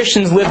 Many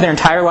Christians live their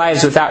entire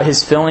lives without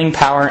His filling,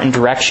 power, and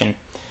direction.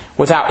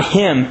 Without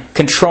Him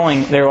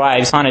controlling their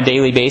lives on a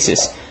daily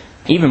basis.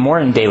 Even more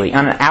than daily,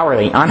 on an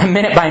hourly, on a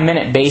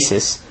minute-by-minute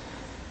basis.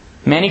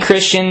 Many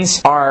Christians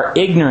are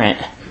ignorant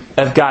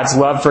of God's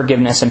love,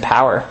 forgiveness, and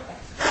power.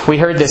 We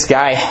heard this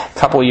guy a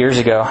couple years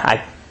ago.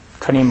 I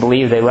couldn't even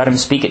believe they let him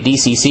speak at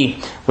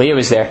DCC. Leah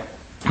was there.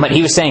 But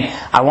he was saying,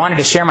 I wanted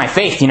to share my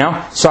faith,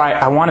 So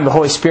I wanted the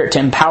Holy Spirit to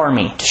empower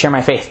me to share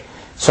my faith.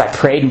 So I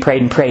prayed and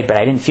prayed and prayed, but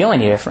I didn't feel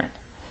any different.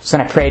 So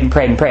then I prayed and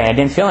prayed and prayed, and I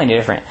didn't feel any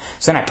different.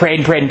 So then I prayed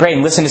and prayed and prayed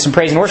and listened to some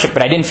praise and worship,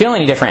 but I didn't feel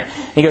any different.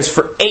 And he goes,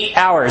 for 8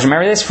 hours,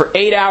 remember this? For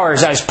 8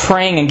 hours I was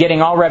praying and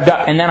getting all revved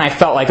up, and then I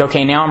felt like,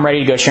 okay, now I'm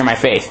ready to go share my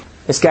faith.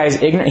 This guy is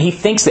ignorant. He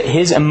thinks that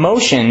his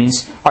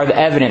emotions are the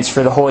evidence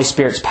for the Holy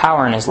Spirit's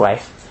power in his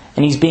life.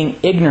 And he's being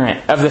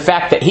ignorant of the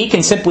fact that he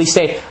can simply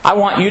say, I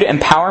want you to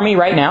empower me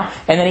right now,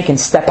 and then he can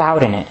step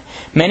out in it.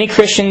 Many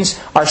Christians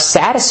are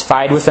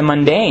satisfied with the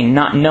mundane,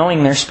 not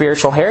knowing their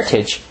spiritual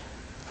heritage.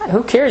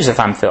 Who cares if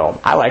I'm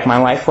filled? I like my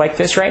life like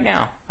this right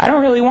now. I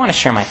don't really want to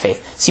share my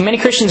faith. See, many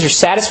Christians are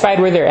satisfied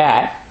where they're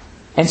at,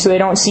 and so they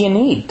don't see a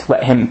need to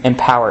let Him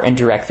empower and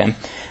direct them.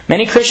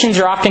 Many Christians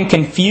are often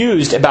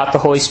confused about the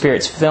Holy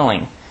Spirit's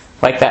filling,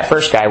 like that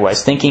first guy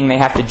was, thinking they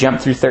have to jump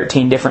through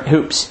 13 different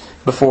hoops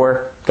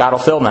before God will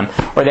fill them,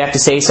 or they have to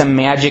say some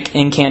magic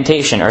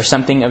incantation or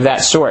something of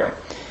that sort.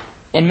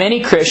 And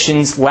many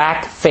Christians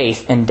lack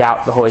faith and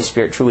doubt the Holy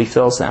Spirit truly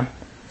fills them.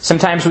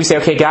 Sometimes we say,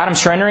 okay, God, I'm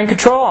surrendering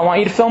control. I want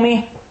you to fill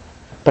me.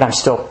 But I'm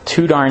still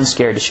too darn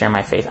scared to share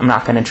my faith. I'm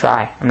not going to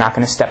try. I'm not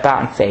going to step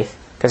out in faith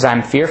because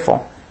I'm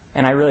fearful.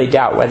 And I really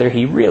doubt whether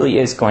He really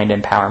is going to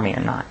empower me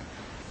or not.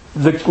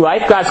 The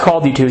life God's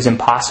called you to is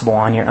impossible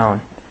on your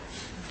own.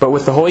 But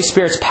with the Holy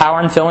Spirit's power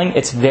and filling,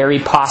 it's very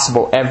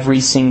possible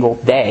every single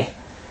day.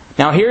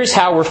 Now here's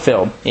how we're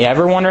filled. You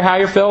ever wonder how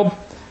you're filled?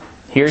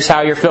 Here's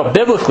how you're filled.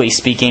 Biblically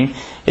speaking,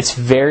 it's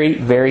very,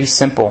 very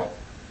simple.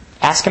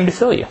 Ask Him to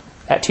fill you.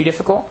 That too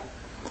difficult?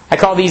 I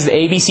call these the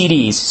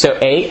ABCDs. So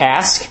A,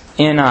 ask.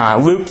 In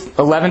Luke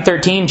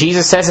 11:13,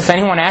 Jesus says, if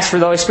anyone asks for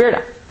the Holy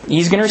Spirit,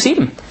 He's going to receive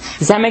Him.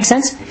 Does that make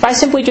sense? If I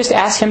simply just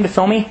ask Him to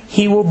fill me,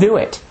 He will do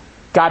it.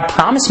 God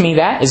promised me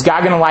that. Is God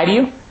going to lie to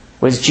you?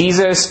 Was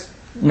Jesus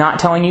not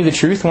telling you the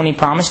truth when He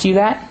promised you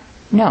that?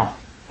 No.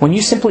 When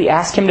you simply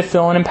ask Him to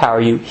fill and empower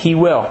you, He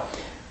will.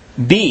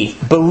 B,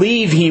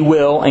 believe He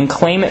will and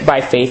claim it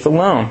by faith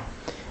alone.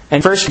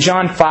 In 1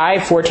 John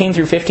 5:14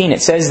 through 15,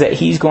 it says that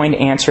He's going to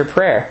answer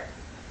prayer.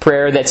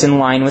 Prayer that's in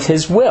line with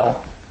His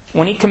will.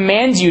 When He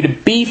commands you to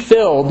be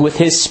filled with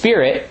His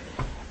Spirit,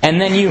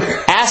 and then you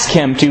ask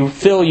Him to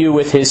fill you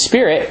with His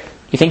Spirit,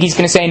 you think He's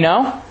going to say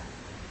no?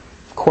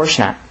 Of course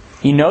not.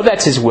 You know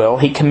that's His will.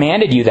 He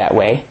commanded you that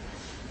way.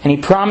 And He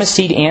promised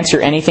He'd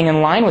answer anything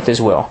in line with His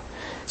will.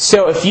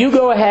 So if you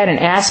go ahead and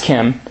ask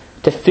Him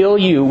to fill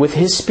you with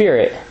His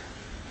Spirit,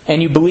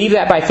 and you believe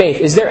that by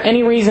faith, is there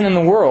any reason in the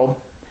world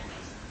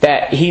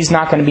that He's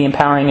not going to be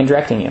empowering and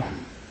directing you?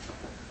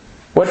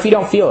 What if you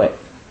don't feel it?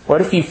 What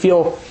if you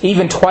feel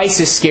even twice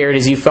as scared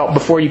as you felt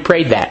before you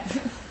prayed that?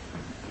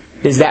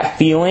 Does that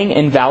feeling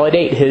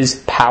invalidate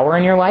His power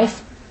in your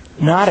life?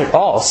 Not at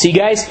all. See,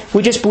 guys,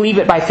 we just believe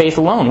it by faith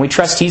alone. We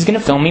trust He's going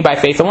to fill me by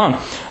faith alone.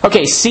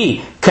 Okay,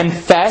 C,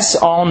 confess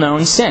all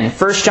known sin.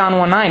 1 John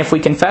 1:9, if we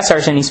confess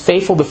our sin, He's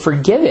faithful to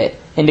forgive it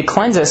and to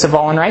cleanse us of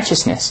all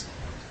unrighteousness.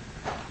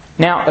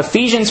 Now,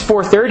 Ephesians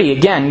 4:30,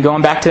 again,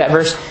 going back to that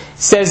verse,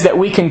 says that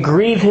we can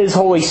grieve His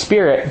Holy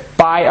Spirit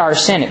by our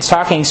sin. It's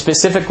talking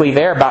specifically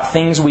there about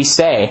things we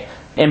say.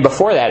 And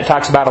before that, it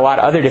talks about a lot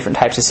of other different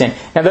types of sin.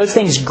 Now, those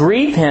things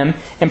grieve Him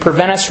and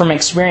prevent us from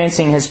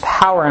experiencing His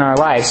power in our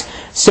lives.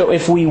 So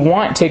if we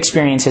want to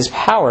experience His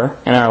power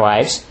in our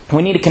lives,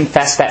 we need to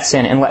confess that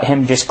sin and let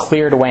Him just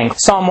clear it away. In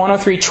Psalm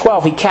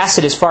 103:12, He casts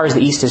it as far as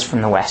the east is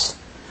from the west.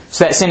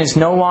 So that sin is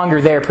no longer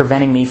there,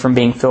 preventing me from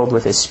being filled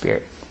with His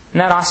Spirit. Isn't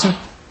that awesome?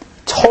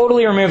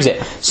 Totally removes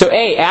it. So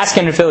A, ask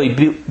Him to fill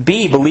you.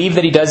 B, believe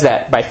that He does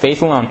that by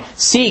faith alone.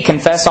 C,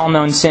 confess all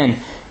known sin.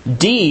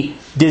 D,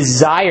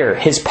 desire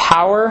His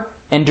power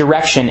and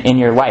direction in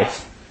your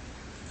life.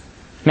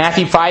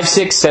 Matthew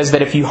 5:6 says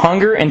that if you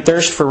hunger and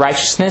thirst for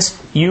righteousness,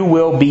 you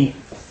will be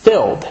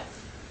filled.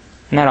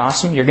 Isn't that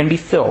awesome? You're going to be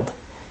filled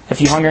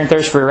if you hunger and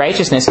thirst for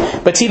righteousness.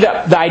 But see,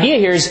 the idea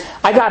here is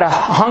I got a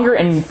hunger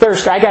and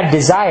thirst, I got a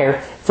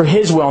desire for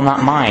His will,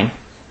 not mine.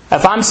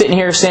 If I'm sitting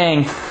here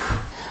saying,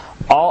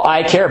 all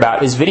I care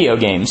about is video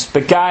games,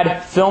 but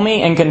God, fill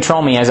me and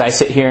control me as I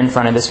sit here in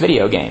front of this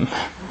video game.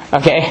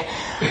 Okay?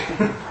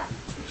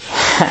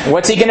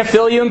 What's He going to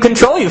fill you and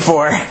control you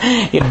for?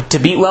 To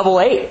beat level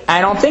 8?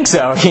 I don't think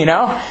so,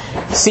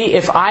 See,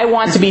 if I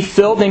want to be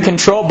filled and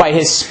controlled by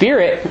His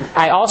Spirit,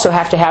 I also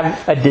have to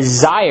have a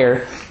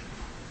desire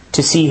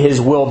to see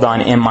His will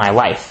done in my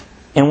life.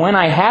 And when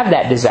I have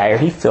that desire,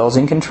 He fills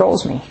and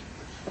controls me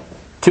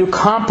to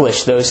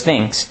accomplish those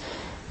things.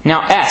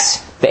 Now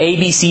S, the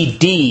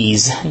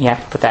ABCDs, you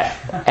have to put that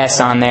S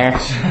on there.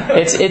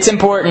 It's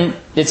important,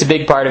 it's a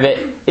big part of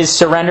it, is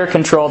surrender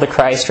control to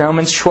Christ.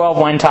 Romans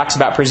 12:1 talks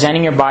about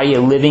presenting your body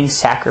a living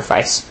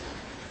sacrifice,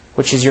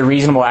 which is your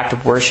reasonable act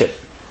of worship.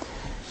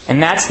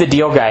 And that's the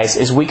deal, guys,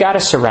 is we got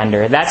to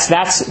surrender.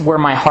 That's where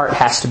my heart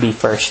has to be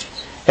first.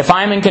 If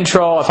I'm in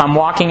control, if I'm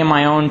walking in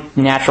my own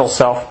natural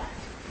self,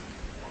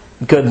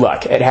 good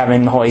luck at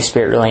having the Holy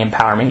Spirit really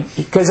empower me.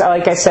 Because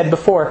like I said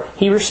before,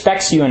 He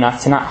respects you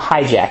enough to not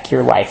hijack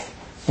your life.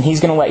 And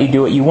He's going to let you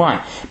do what you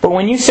want. But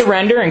when you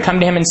surrender and come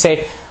to Him and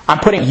say, I'm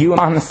putting you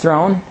on the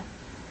throne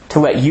to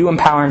let you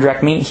empower and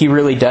direct me, He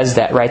really does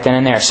that right then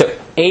and there. So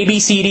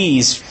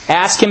ABCDs,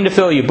 ask Him to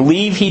fill you.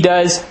 Believe He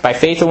does by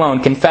faith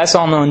alone. Confess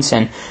all known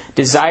sin.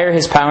 Desire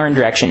His power and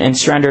direction. And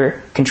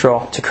surrender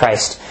control to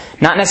Christ.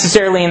 Not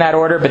necessarily in that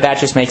order, but that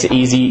just makes it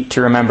easy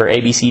to remember.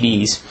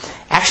 ABCDs.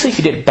 Actually, if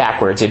you did it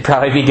backwards, it'd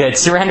probably be good.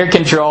 Surrender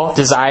control,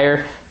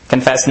 desire,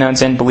 confess known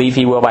sin, believe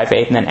He will by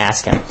faith, and then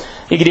ask Him.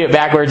 You could do it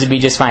backwards, it'd be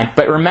just fine.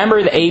 But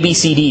remember the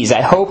ABCDs.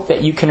 I hope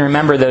that you can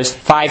remember those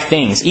 5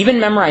 things. Even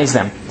memorize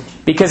them.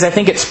 Because I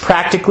think it's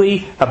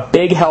practically a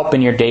big help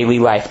in your daily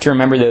life to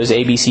remember those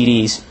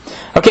ABCDs.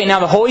 Okay, now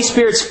the Holy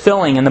Spirit's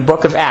filling in the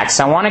book of Acts.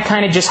 I want to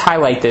kind of just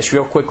highlight this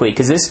real quickly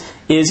because this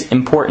is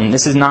important.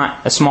 This is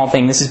not a small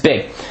thing. This is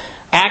big.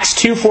 Acts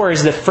 2:4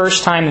 is the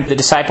first time that the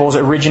disciples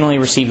originally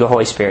received the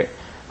Holy Spirit.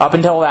 Up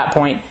until that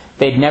point,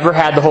 they'd never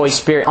had the Holy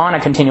Spirit on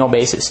a continual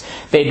basis.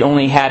 They'd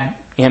only had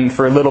Him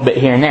for a little bit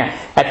here and there.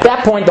 At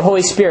that point, the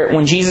Holy Spirit,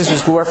 when Jesus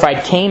was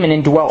glorified, came and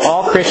indwelt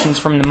all Christians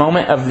from the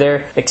moment of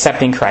their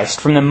accepting Christ.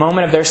 From the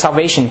moment of their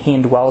salvation, He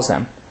indwells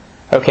them.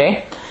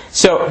 Okay?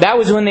 So that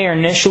was when they were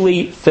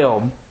initially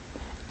filled.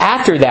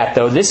 After that,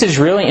 though, this is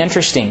really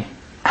interesting.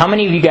 How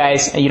many of you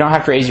guys, you don't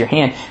have to raise your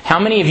hand, how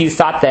many of you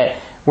thought that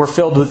we're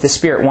filled with the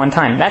Spirit one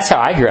time? That's how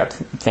I grew up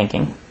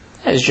thinking.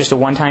 That was just a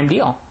one-time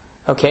deal.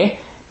 Okay?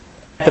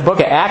 The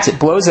book of Acts, it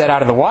blows that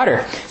out of the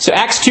water. So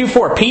Acts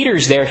 2:4,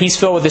 Peter's there, he's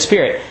filled with the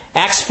Spirit.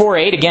 Acts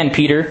 4:8, again,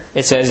 Peter,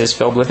 it says, is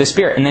filled with the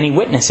Spirit. And then he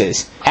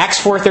witnesses.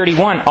 Acts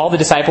 4:31, all the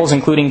disciples,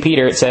 including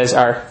Peter, it says,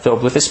 are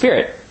filled with the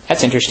Spirit.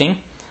 That's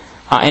interesting.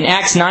 In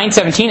Acts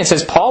 9:17, it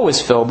says Paul was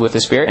filled with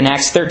the Spirit. In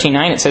Acts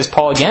 13:9, it says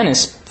Paul again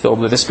is filled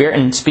with the Spirit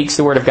and speaks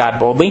the Word of God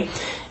boldly.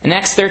 In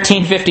Acts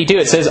 13:52,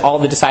 it says all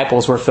the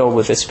disciples were filled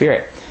with the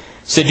Spirit.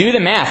 So do the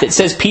math. It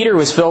says Peter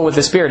was filled with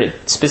the Spirit.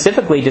 It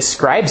specifically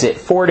describes it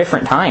 4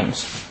 different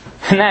times.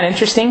 Isn't that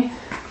interesting?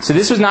 So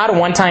this was not a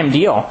one-time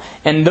deal.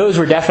 And those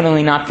were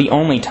definitely not the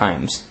only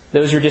times.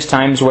 Those were just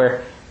times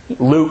where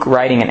Luke,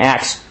 writing in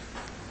Acts,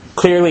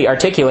 clearly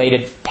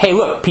articulated, hey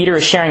look, Peter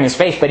is sharing his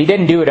faith, but he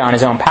didn't do it on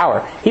his own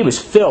power. He was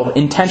filled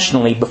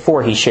intentionally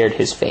before he shared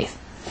his faith.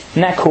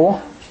 Isn't that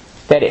cool?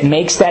 That it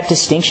makes that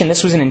distinction.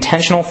 This was an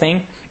intentional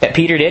thing that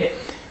Peter did.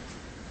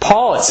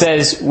 Paul, it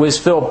says, was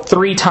filled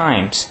 3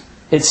 times.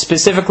 It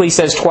specifically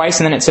says twice,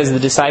 and then it says the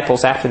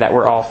disciples after that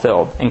were all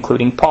filled,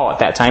 including Paul at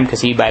that time, because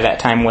he by that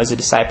time was a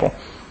disciple.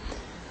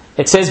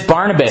 It says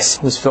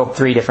Barnabas was filled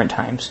 3 different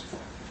times.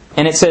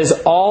 And it says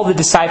all the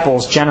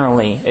disciples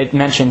generally, it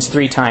mentions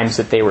 3 times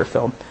that they were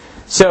filled.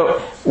 So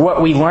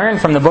what we learn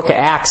from the book of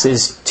Acts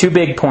is 2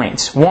 big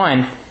points.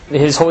 One,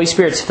 His Holy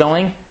Spirit's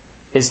filling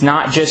is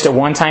not just a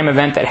one-time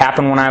event that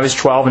happened when I was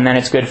 12 and then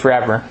it's good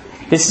forever.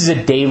 This is a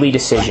daily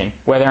decision,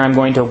 whether I'm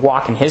going to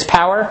walk in His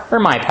power or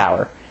my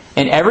power.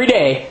 And every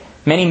day,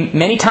 Many,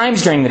 many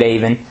times during the day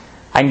even,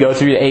 I can go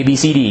through the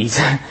ABCDs.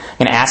 I'm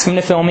going to ask Him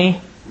to fill me.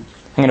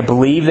 I'm going to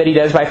believe that He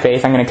does by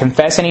faith. I'm going to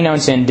confess any known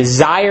sin,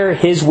 desire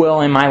His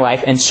will in my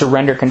life, and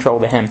surrender control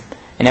to Him.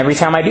 And every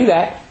time I do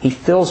that, He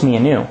fills me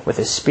anew with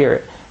His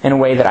Spirit in a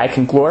way that I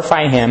can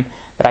glorify Him,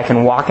 that I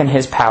can walk in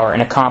His power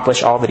and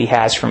accomplish all that He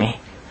has for me.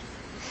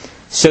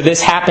 So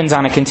this happens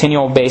on a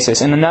continual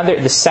basis. And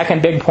the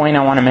second big point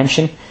I want to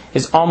mention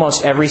is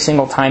almost every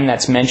single time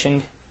that's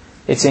mentioned,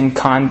 it's in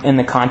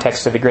the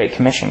context of the Great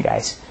Commission,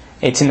 guys.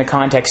 It's in the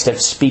context of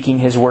speaking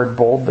His word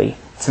boldly.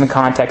 It's in the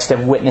context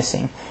of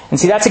witnessing. And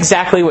see, that's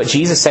exactly what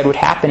Jesus said would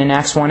happen in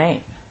Acts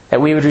 1:8.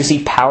 That we would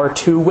receive power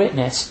to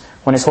witness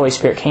when His Holy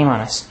Spirit came on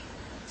us.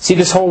 See,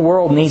 this whole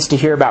world needs to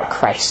hear about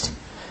Christ.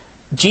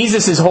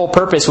 Jesus' whole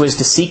purpose was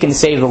to seek and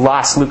save the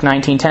lost, Luke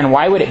 19:10.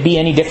 Why would it be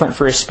any different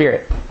for His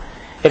Spirit?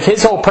 If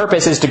His whole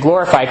purpose is to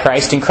glorify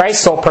Christ, and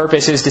Christ's whole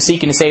purpose is to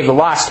seek and save the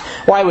lost,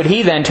 why would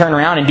He then turn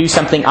around and do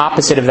something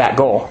opposite of that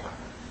goal?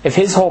 If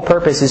His whole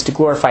purpose is to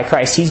glorify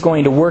Christ, He's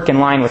going to work in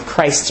line with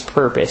Christ's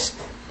purpose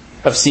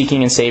of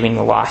seeking and saving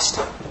the lost.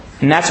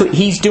 And that's what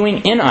He's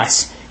doing in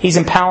us. He's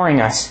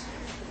empowering us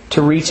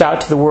to reach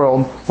out to the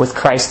world with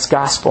Christ's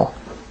gospel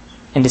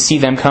and to see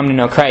them come to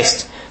know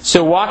Christ.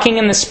 So walking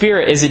in the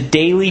Spirit is a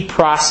daily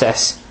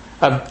process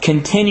of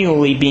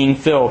continually being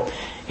filled.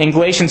 In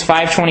Galatians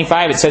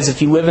 5:25 it says,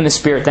 if you live in the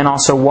Spirit, then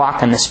also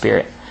walk in the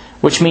Spirit.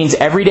 Which means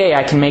every day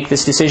I can make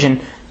this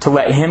decision to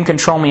let Him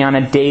control me on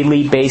a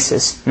daily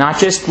basis. Not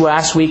just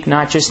last week,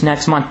 not just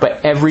next month,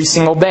 but every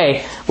single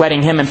day,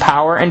 letting Him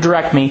empower and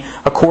direct me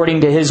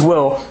according to His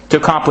will to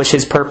accomplish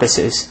His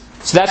purposes.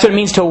 So that's what it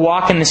means to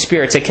walk in the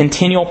Spirit. It's a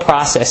continual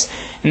process.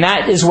 And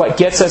that is what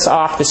gets us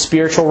off the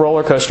spiritual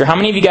roller coaster. How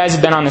many of you guys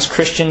have been on this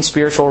Christian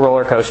spiritual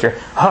roller coaster?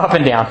 Up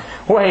and down,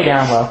 way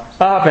down low,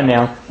 up and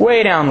down,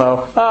 way down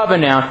low, up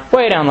and down,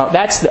 way down low.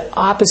 That's the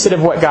opposite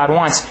of what God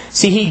wants.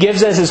 See, He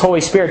gives us His Holy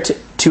Spirit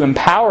to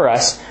empower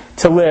us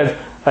to live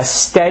a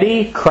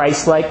steady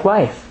Christ-like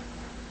life.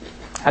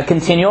 A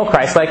continual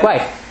Christ-like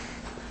life.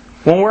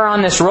 When we're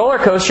on this roller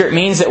coaster, it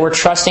means that we're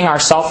trusting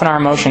ourselves and our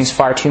emotions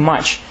far too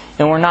much.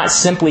 And we're not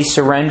simply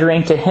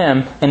surrendering to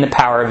Him in the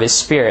power of His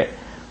Spirit.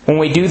 When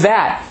we do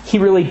that, He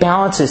really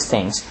balances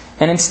things.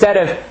 And instead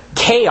of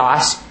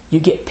chaos, you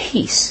get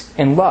peace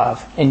and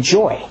love and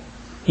joy.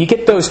 You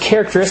get those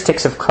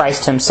characteristics of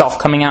Christ Himself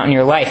coming out in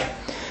your life.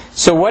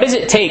 So what does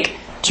it take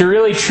to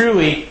really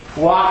truly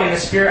walk in the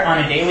Spirit on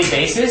a daily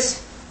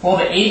basis? Well,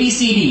 the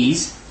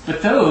ABCDs,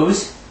 but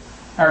those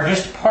are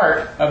just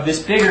part of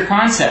this bigger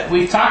concept.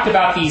 We've talked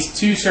about these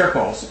two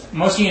circles.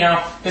 Most of you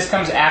know this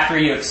comes after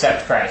you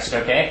accept Christ,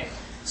 okay?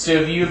 So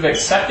if you've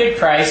accepted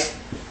Christ,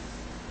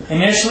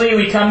 initially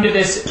we come to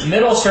this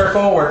middle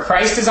circle where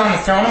Christ is on the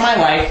throne of my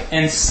life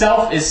and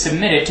self is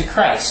submitted to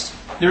Christ.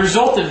 The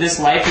result of this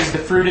life is the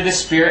fruit of the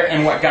Spirit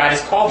and what God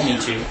has called me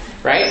to,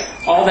 right?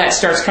 All that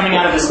starts coming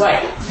out of this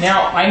life.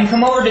 Now, I can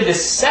come over to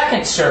this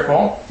second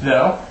circle,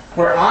 though,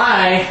 where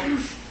I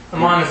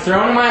am on the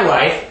throne of my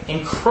life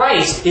and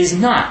Christ is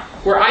not.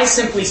 Where I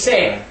simply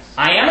say,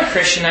 I am a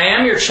Christian, I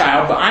am your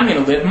child, but I'm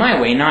going to live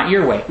my way, not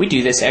your way. We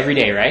do this every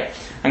day, right?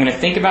 I'm going to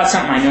think about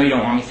something I know you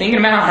don't want me thinking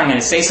about. I'm going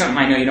to say something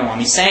I know you don't want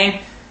me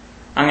saying.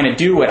 I'm going to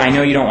do what I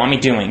know you don't want me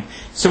doing.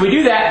 So we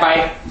do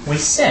that we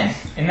sin.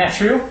 Isn't that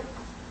true?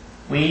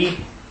 We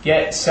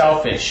get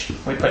selfish.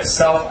 We put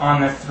self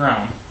on the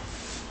throne.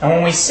 And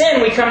when we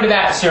sin, we come to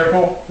that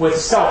circle with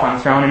self on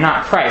the throne and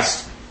not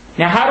Christ.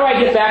 Now, how do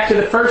I get back to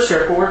the first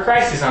circle where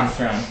Christ is on the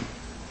throne?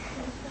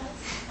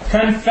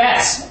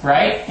 Confess,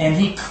 right? And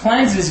He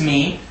cleanses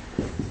me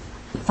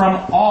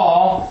from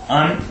all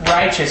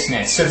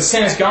unrighteousness. So the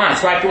sin is gone.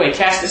 It's wiped away.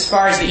 Cast as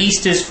far as the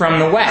east is from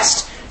the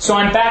west. So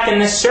I'm back in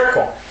this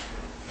circle.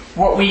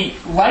 What we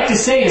like to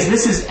say is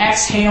this is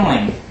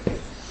exhaling.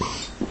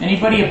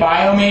 Anybody a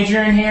bio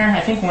major in here? I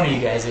think one of you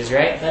guys is,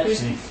 right?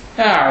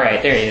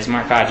 Alright, there he is,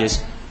 Mark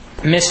Hodges.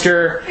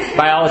 Mr.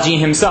 Biology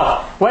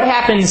himself. What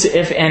happens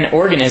if an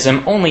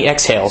organism only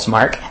exhales,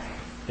 Mark?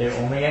 They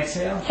only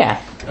exhale? Yeah.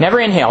 Never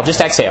inhale,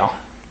 just exhale.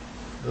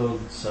 They'll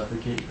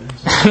suffocate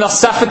themselves. They'll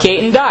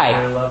suffocate and die.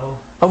 Higher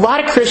level. A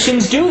lot of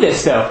Christians do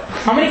this, though.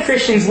 How many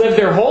Christians live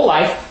their whole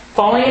life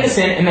falling into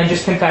sin and then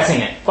just confessing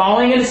it?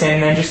 Falling into sin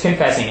and then just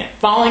confessing it.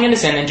 Falling into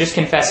sin and just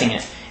confessing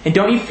it. And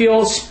don't you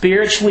feel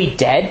spiritually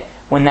dead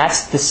when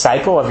that's the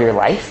cycle of your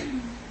life?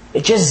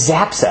 It just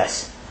zaps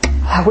us.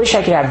 I wish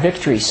I could have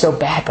victory so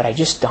bad, but I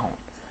just don't.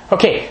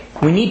 Okay,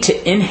 we need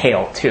to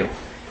inhale, too.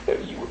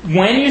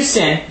 When you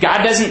sin,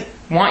 God doesn't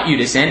want you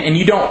to sin, and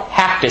you don't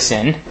have to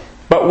sin.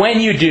 But when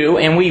you do,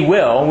 and we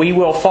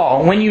will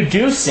fall. When you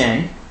do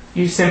sin,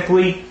 you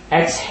simply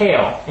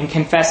exhale and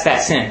confess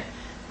that sin.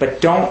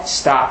 But don't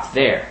stop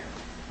there.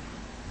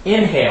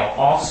 Inhale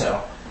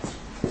also.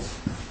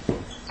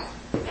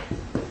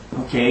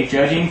 Okay,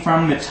 judging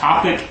from the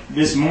topic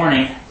this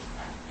morning,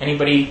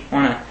 anybody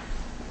want to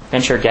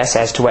venture a guess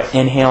as to what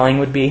inhaling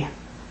would be?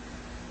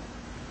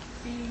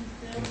 Being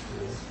filled with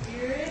the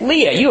Spirit.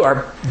 Leah, you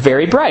are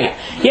very bright.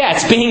 Yeah,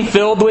 it's being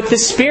filled with the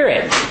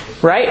Spirit.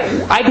 Right?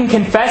 I can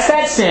confess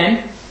that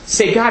sin,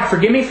 say, God,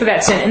 forgive me for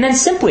that sin, and then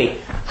simply,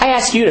 I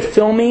ask you to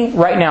fill me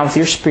right now with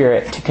your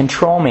Spirit to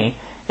control me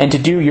and to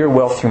do your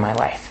will through my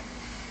life.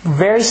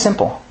 Very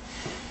simple.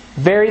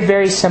 Very,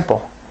 very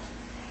simple.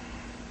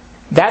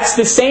 That's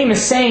the same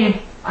as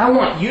saying, I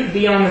want you to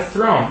be on the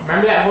throne.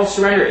 Remember that whole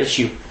surrender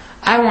issue?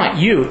 I want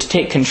you to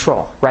take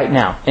control right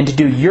now and to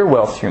do your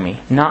will through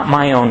me, not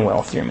my own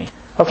will through me.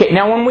 Okay,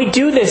 now when we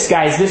do this,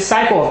 guys, this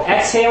cycle of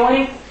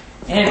exhaling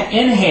and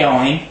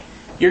inhaling,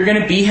 you're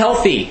going to be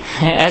healthy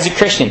as a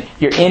Christian.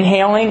 You're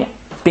inhaling,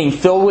 being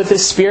filled with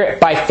His Spirit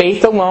by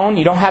faith alone.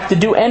 You don't have to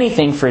do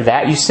anything for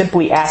that. You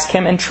simply ask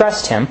Him and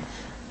trust Him.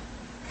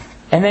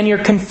 And then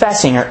you're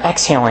confessing or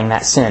exhaling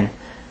that sin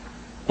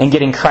and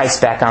getting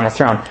Christ back on the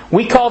throne.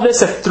 We call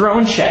this a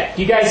throne check.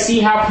 Do you guys see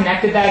how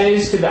connected that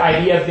is to the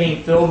idea of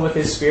being filled with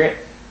His Spirit?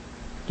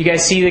 Do you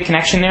guys see the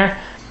connection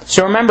there?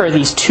 So remember,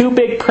 these two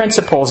big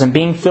principles in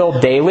being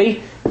filled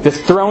daily. The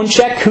throne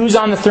check, who's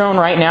on the throne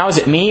right now? Is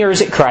it me or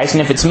is it Christ?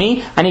 And if it's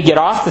me, I need to get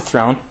off the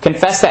throne,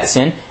 confess that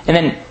sin, and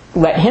then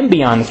let Him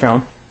be on the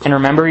throne. And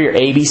remember your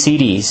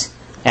ABCDs.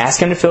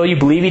 Ask Him to fill you,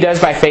 believe He does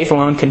by faith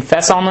alone,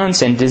 confess all known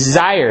sin,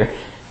 desire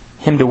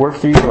Him to work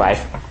through your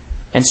life,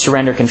 and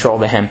surrender control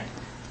to Him.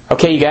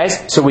 Okay, you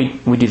guys? So we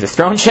do the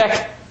throne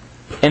check,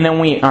 and then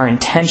we are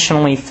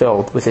intentionally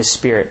filled with His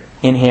Spirit,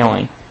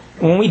 inhaling.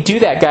 When we do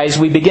that, guys,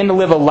 we begin to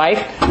live a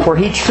life where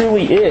He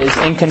truly is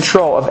in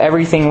control of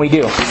everything we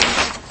do.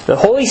 The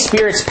Holy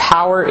Spirit's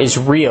power is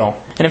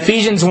real. In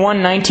Ephesians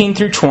 1:19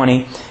 through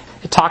 20,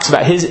 it talks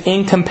about His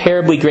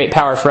incomparably great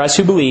power for us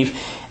who believe.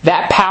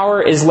 That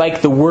power is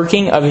like the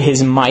working of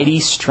His mighty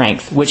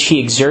strength, which He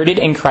exerted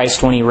in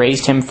Christ when He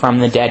raised Him from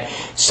the dead.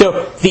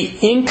 So the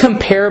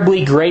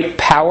incomparably great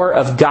power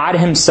of God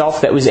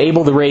Himself that was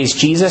able to raise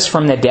Jesus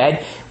from the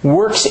dead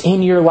works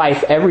in your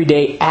life every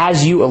day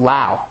as you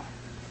allow.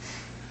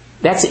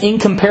 That's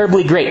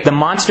incomparably great. The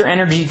Monster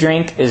Energy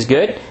drink is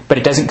good, but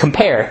it doesn't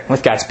compare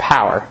with God's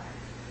power.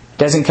 It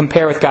doesn't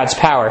compare with God's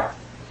power.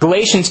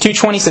 Galatians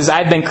 2:20 says,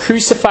 I've been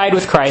crucified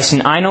with Christ,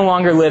 and I no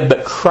longer live,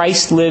 but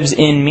Christ lives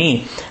in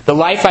me. The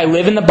life I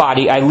live in the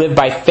body, I live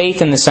by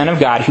faith in the Son of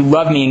God, who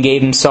loved me and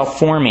gave Himself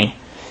for me.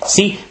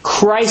 See,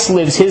 Christ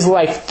lives His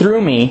life through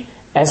me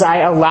as I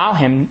allow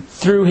Him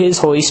through His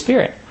Holy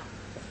Spirit.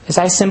 As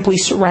I simply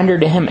surrender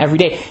to Him every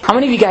day. How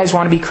many of you guys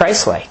want to be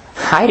Christ-like?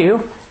 I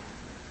do.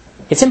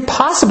 It's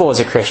impossible as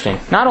a Christian.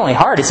 Not only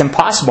hard, it's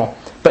impossible.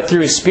 But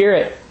through His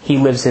Spirit, He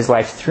lives His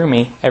life through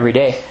me every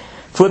day.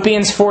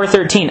 Philippians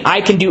 4:13,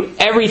 I can do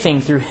everything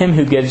through Him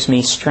who gives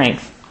me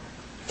strength.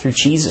 Through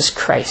Jesus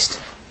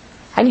Christ.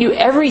 I can do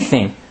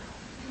everything.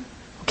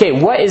 Okay,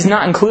 what is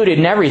not included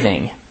in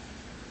everything?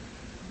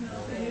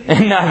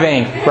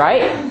 Nothing,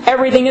 right?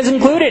 Everything is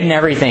included in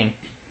everything.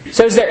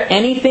 So is there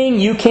anything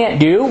you can't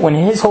do when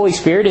His Holy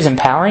Spirit is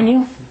empowering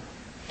you?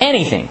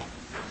 Anything.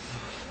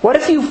 What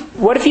if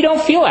you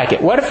don't feel like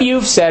it? What if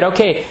you've said,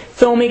 okay,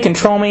 fill me,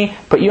 control me,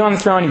 put you on the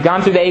throne, you've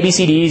gone through the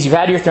ABCDs, you've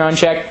had your throne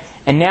check,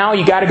 and now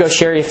you got to go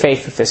share your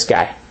faith with this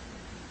guy.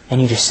 And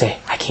you just say,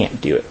 I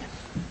can't do it.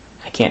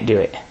 I can't do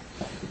it.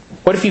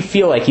 What if you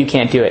feel like you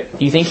can't do it?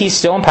 Do you think He's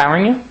still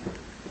empowering you?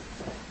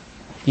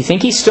 You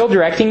think He's still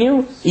directing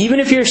you? Even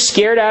if you're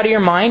scared out of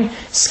your mind,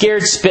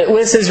 scared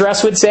spitless, as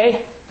Russ would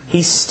say,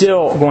 He's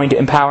still going to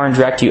empower and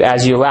direct you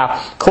as you allow.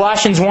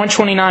 Colossians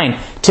 1:29,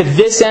 to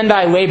this end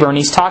I labor. And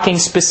he's talking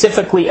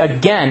specifically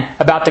again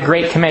about the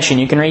Great Commission.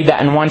 You can read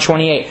that in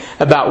 1:28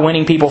 about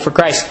winning people for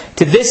Christ.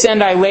 To this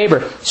end I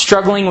labor,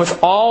 struggling with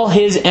all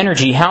His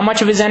energy. How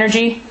much of His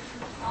energy?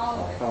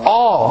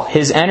 All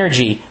His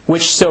energy,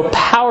 which so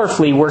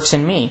powerfully works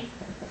in me.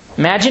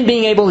 Imagine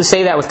being able to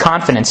say that with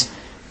confidence.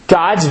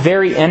 God's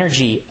very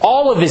energy,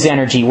 all of His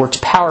energy works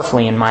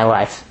powerfully in my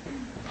life.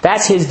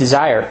 That's His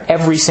desire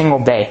every single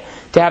day.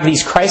 To have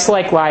these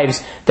Christ-like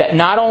lives that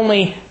not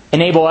only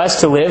enable us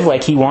to live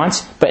like He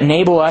wants, but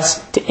enable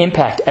us to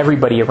impact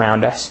everybody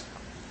around us.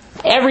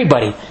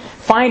 Everybody.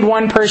 Find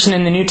one person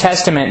in the New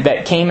Testament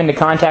that came into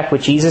contact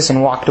with Jesus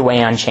and walked away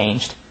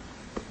unchanged.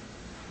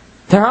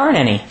 There aren't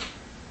any.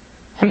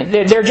 I mean,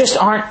 there just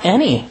aren't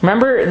any.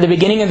 Remember the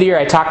beginning of the year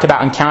I talked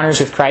about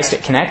encounters with Christ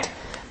at Connect?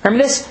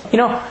 Remember this?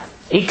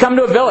 You come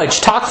to a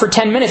village, talk for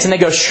 10 minutes, and they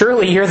go,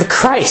 surely you're the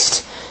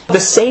Christ. The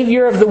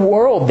Savior of the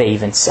world, they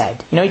even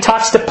said. He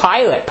talks to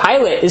Pilate.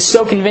 Pilate is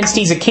so convinced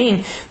he's a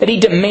king that he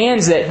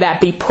demands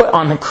that be put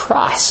on the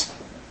cross.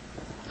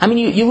 I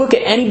mean, you look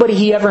at anybody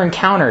he ever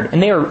encountered,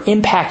 and they are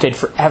impacted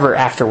forever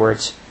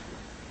afterwards.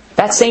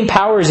 That same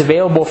power is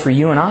available for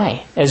you and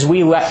I, as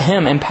we let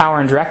Him empower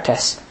and direct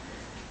us.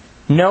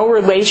 No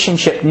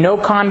relationship, no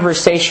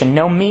conversation,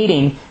 no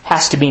meeting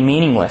has to be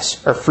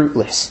meaningless or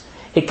fruitless.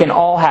 It can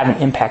all have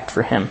an impact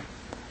for Him.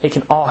 It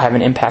can all have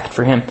an impact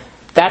for Him.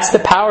 That's the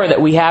power that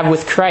we have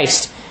with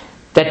Christ.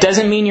 That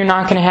doesn't mean you're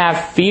not going to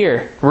have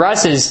fear.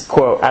 Russ's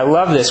quote, I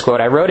love this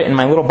quote. I wrote it in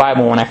my little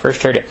Bible when I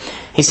first heard it.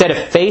 He said,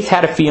 if faith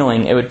had a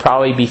feeling, it would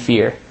probably be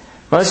fear.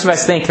 Most of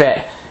us think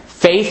that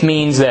faith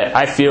means that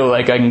I feel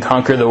like I can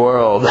conquer the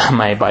world.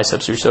 My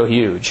biceps are so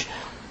huge.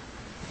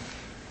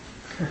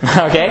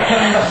 Okay?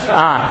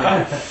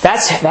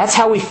 That's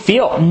how we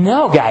feel.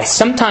 No, guys.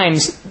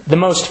 Sometimes The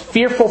most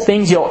fearful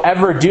things you'll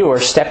ever do are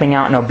stepping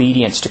out in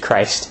obedience to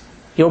Christ.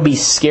 You'll be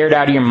scared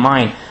out of your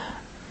mind.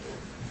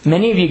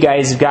 Many of you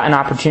guys have gotten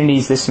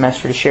opportunities this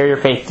semester to share your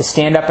faith, to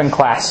stand up in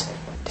class,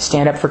 to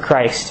stand up for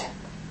Christ.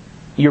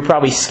 You're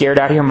probably scared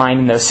out of your mind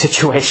in those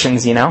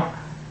situations, you know?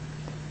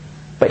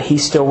 But He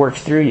still worked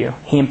through you.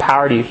 He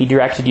empowered you. He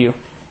directed you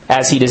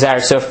as He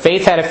desired. So if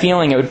faith had a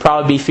feeling, it would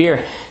probably be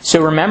fear.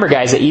 So remember,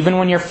 guys, that even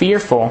when you're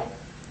fearful,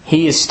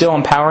 He is still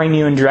empowering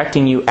you and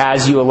directing you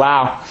as you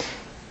allow.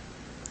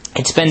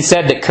 It's been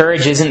said that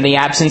courage isn't the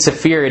absence of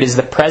fear. It is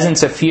the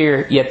presence of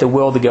fear, yet the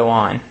will to go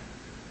on.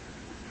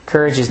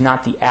 Courage is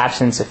not the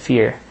absence of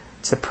fear.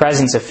 It's the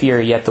presence of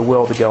fear, yet the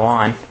will to go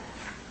on.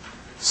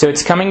 So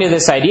it's coming to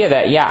this idea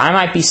that, yeah, I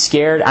might be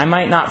scared. I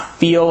might not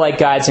feel like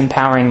God's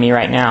empowering me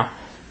right now.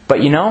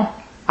 But you know,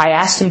 I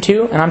asked Him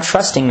to, and I'm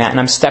trusting that, and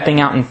I'm stepping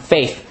out in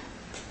faith.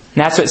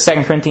 And that's what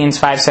 2 Corinthians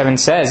 5:7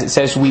 says. It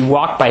says, we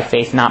walk by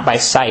faith, not by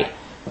sight.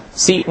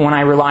 See, when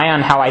I rely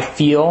on how I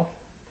feel,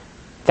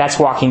 that's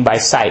walking by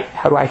sight.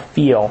 How do I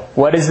feel?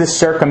 What does the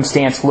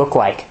circumstance look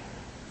like?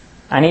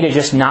 I need to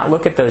just not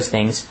look at those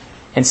things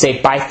and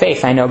say, by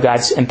faith, I know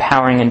God's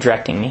empowering and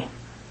directing me.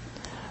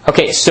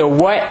 Okay, so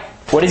what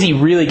does He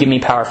really give me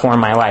power for in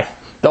my life?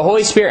 The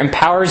Holy Spirit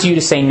empowers you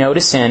to say no to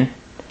sin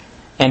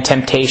and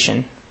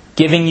temptation,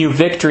 giving you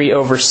victory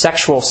over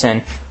sexual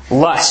sin,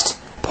 lust,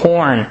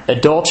 porn,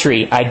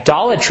 adultery,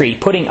 idolatry,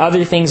 putting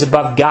other things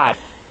above God,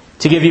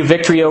 to give you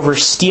victory over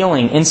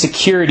stealing,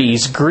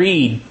 insecurities,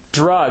 greed,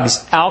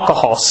 drugs,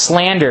 alcohol,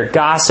 slander,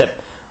 gossip,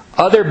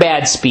 other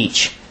bad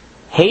speech,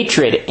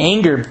 hatred,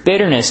 anger,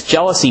 bitterness,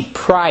 jealousy,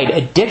 pride,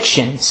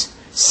 addictions,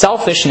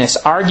 selfishness,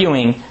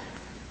 arguing.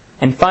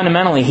 And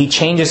fundamentally, He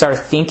changes our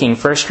thinking.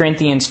 1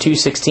 Corinthians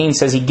 2:16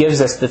 says He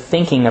gives us the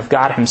thinking of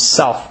God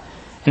Himself.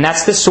 And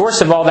that's the source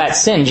of all that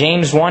sin.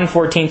 James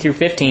 1:14 through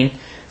 15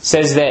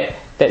 says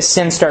that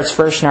sin starts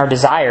first in our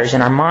desires,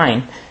 in our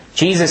mind.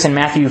 Jesus in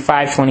Matthew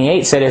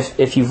 5:28 said,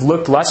 if you've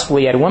looked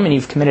lustfully at a woman,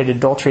 you've committed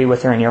adultery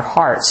with her in your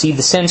heart. See,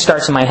 the sin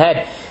starts in my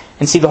head.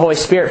 And see, the Holy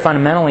Spirit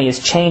fundamentally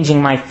is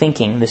changing my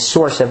thinking, the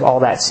source of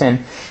all that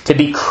sin, to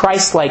be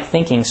Christ-like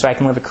thinking so I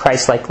can live a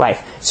Christ-like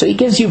life. So He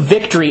gives you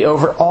victory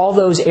over all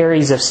those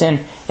areas of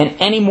sin and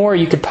any more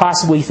you could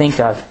possibly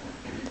think of.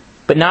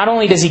 But not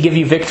only does He give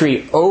you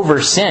victory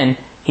over sin,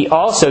 He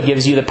also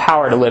gives you the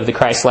power to live the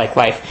Christ-like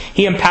life.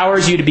 He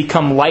empowers you to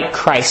become like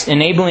Christ,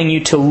 enabling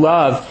you to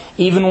love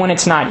even when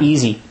it's not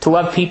easy, to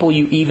love people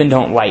you even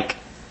don't like.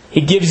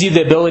 He gives you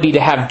the ability to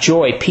have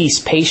joy, peace,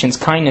 patience,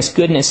 kindness,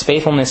 goodness,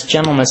 faithfulness,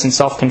 gentleness, and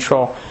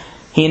self-control.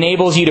 He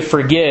enables you to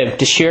forgive,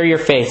 to share your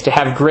faith, to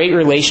have great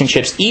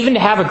relationships, even to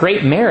have a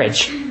great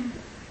marriage.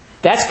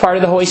 That's part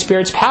of the Holy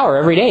Spirit's power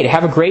every day, to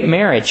have a great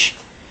marriage.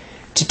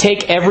 To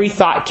take every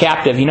thought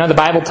captive. You know, the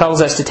Bible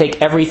tells us to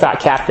take every thought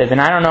captive. And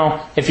I don't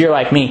know if you're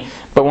like me,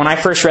 but when I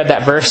first read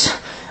that verse,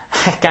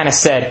 I kind of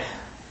said,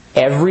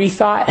 every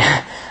thought?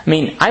 I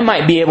mean, I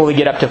might be able to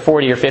get up to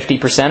 40 or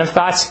 50% of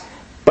thoughts,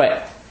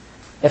 but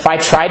if I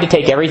tried to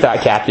take every thought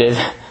captive,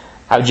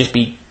 I would just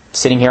be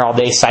sitting here all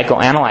day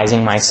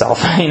psychoanalyzing myself.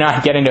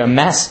 I'd get into a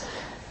mess.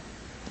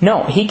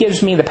 No, He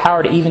gives me the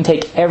power to even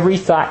take every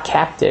thought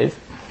captive.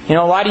 A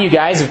lot of you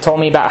guys have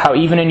told me about how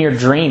even in your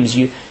dreams,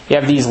 you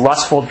have these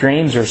lustful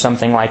dreams or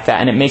something like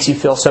that, and it makes you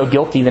feel so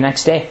guilty the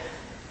next day.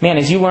 Man,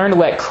 as you learn to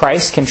let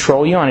Christ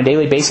control you on a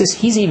daily basis,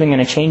 He's even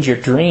going to change your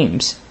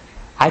dreams.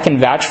 I can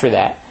vouch for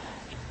that.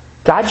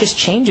 God just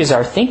changes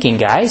our thinking,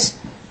 guys.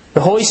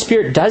 The Holy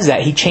Spirit does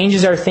that. He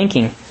changes our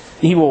thinking.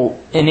 He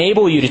will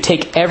enable you to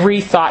take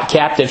every thought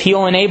captive.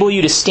 He'll enable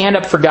you to stand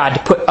up for God,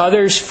 to put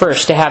others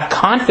first, to have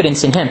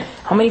confidence in Him.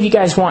 How many of you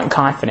guys want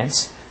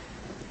confidence?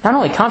 Not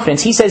only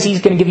confidence, He says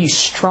He's going to give you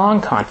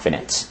strong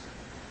confidence.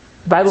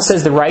 The Bible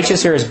says the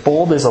righteous are as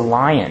bold as a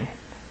lion.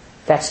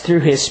 That's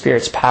through His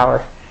Spirit's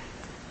power.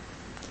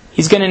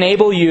 He's going to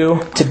enable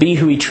you to be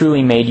who He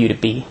truly made you to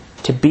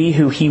be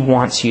who He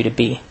wants you to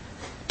be,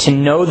 to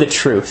know the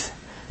truth,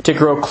 to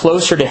grow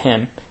closer to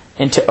Him,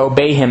 and to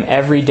obey Him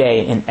every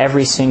day in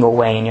every single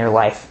way in your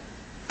life.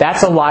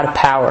 That's a lot of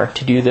power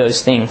to do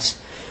those things.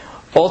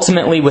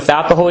 Ultimately,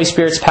 without the Holy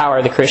Spirit's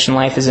power, the Christian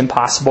life is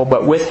impossible.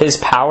 But with His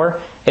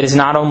power, it is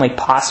not only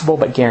possible,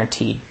 but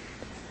guaranteed.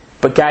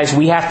 But guys,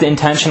 we have to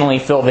intentionally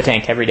fill the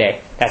tank every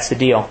day. That's the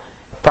deal.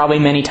 Probably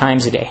many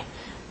times a day.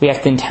 We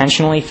have to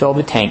intentionally fill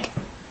the tank.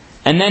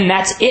 And then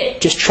that's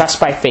it. Just trust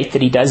by faith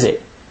that He does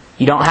it.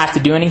 You don't have to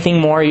do anything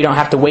more. You don't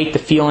have to wait to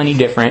feel any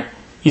different.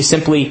 You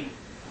simply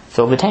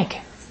fill the tank.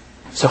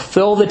 So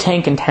fill the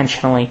tank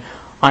intentionally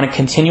on a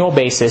continual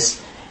basis.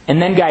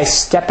 And then guys,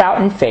 step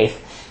out in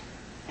faith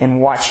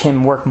and watch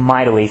Him work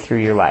mightily through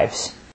your lives.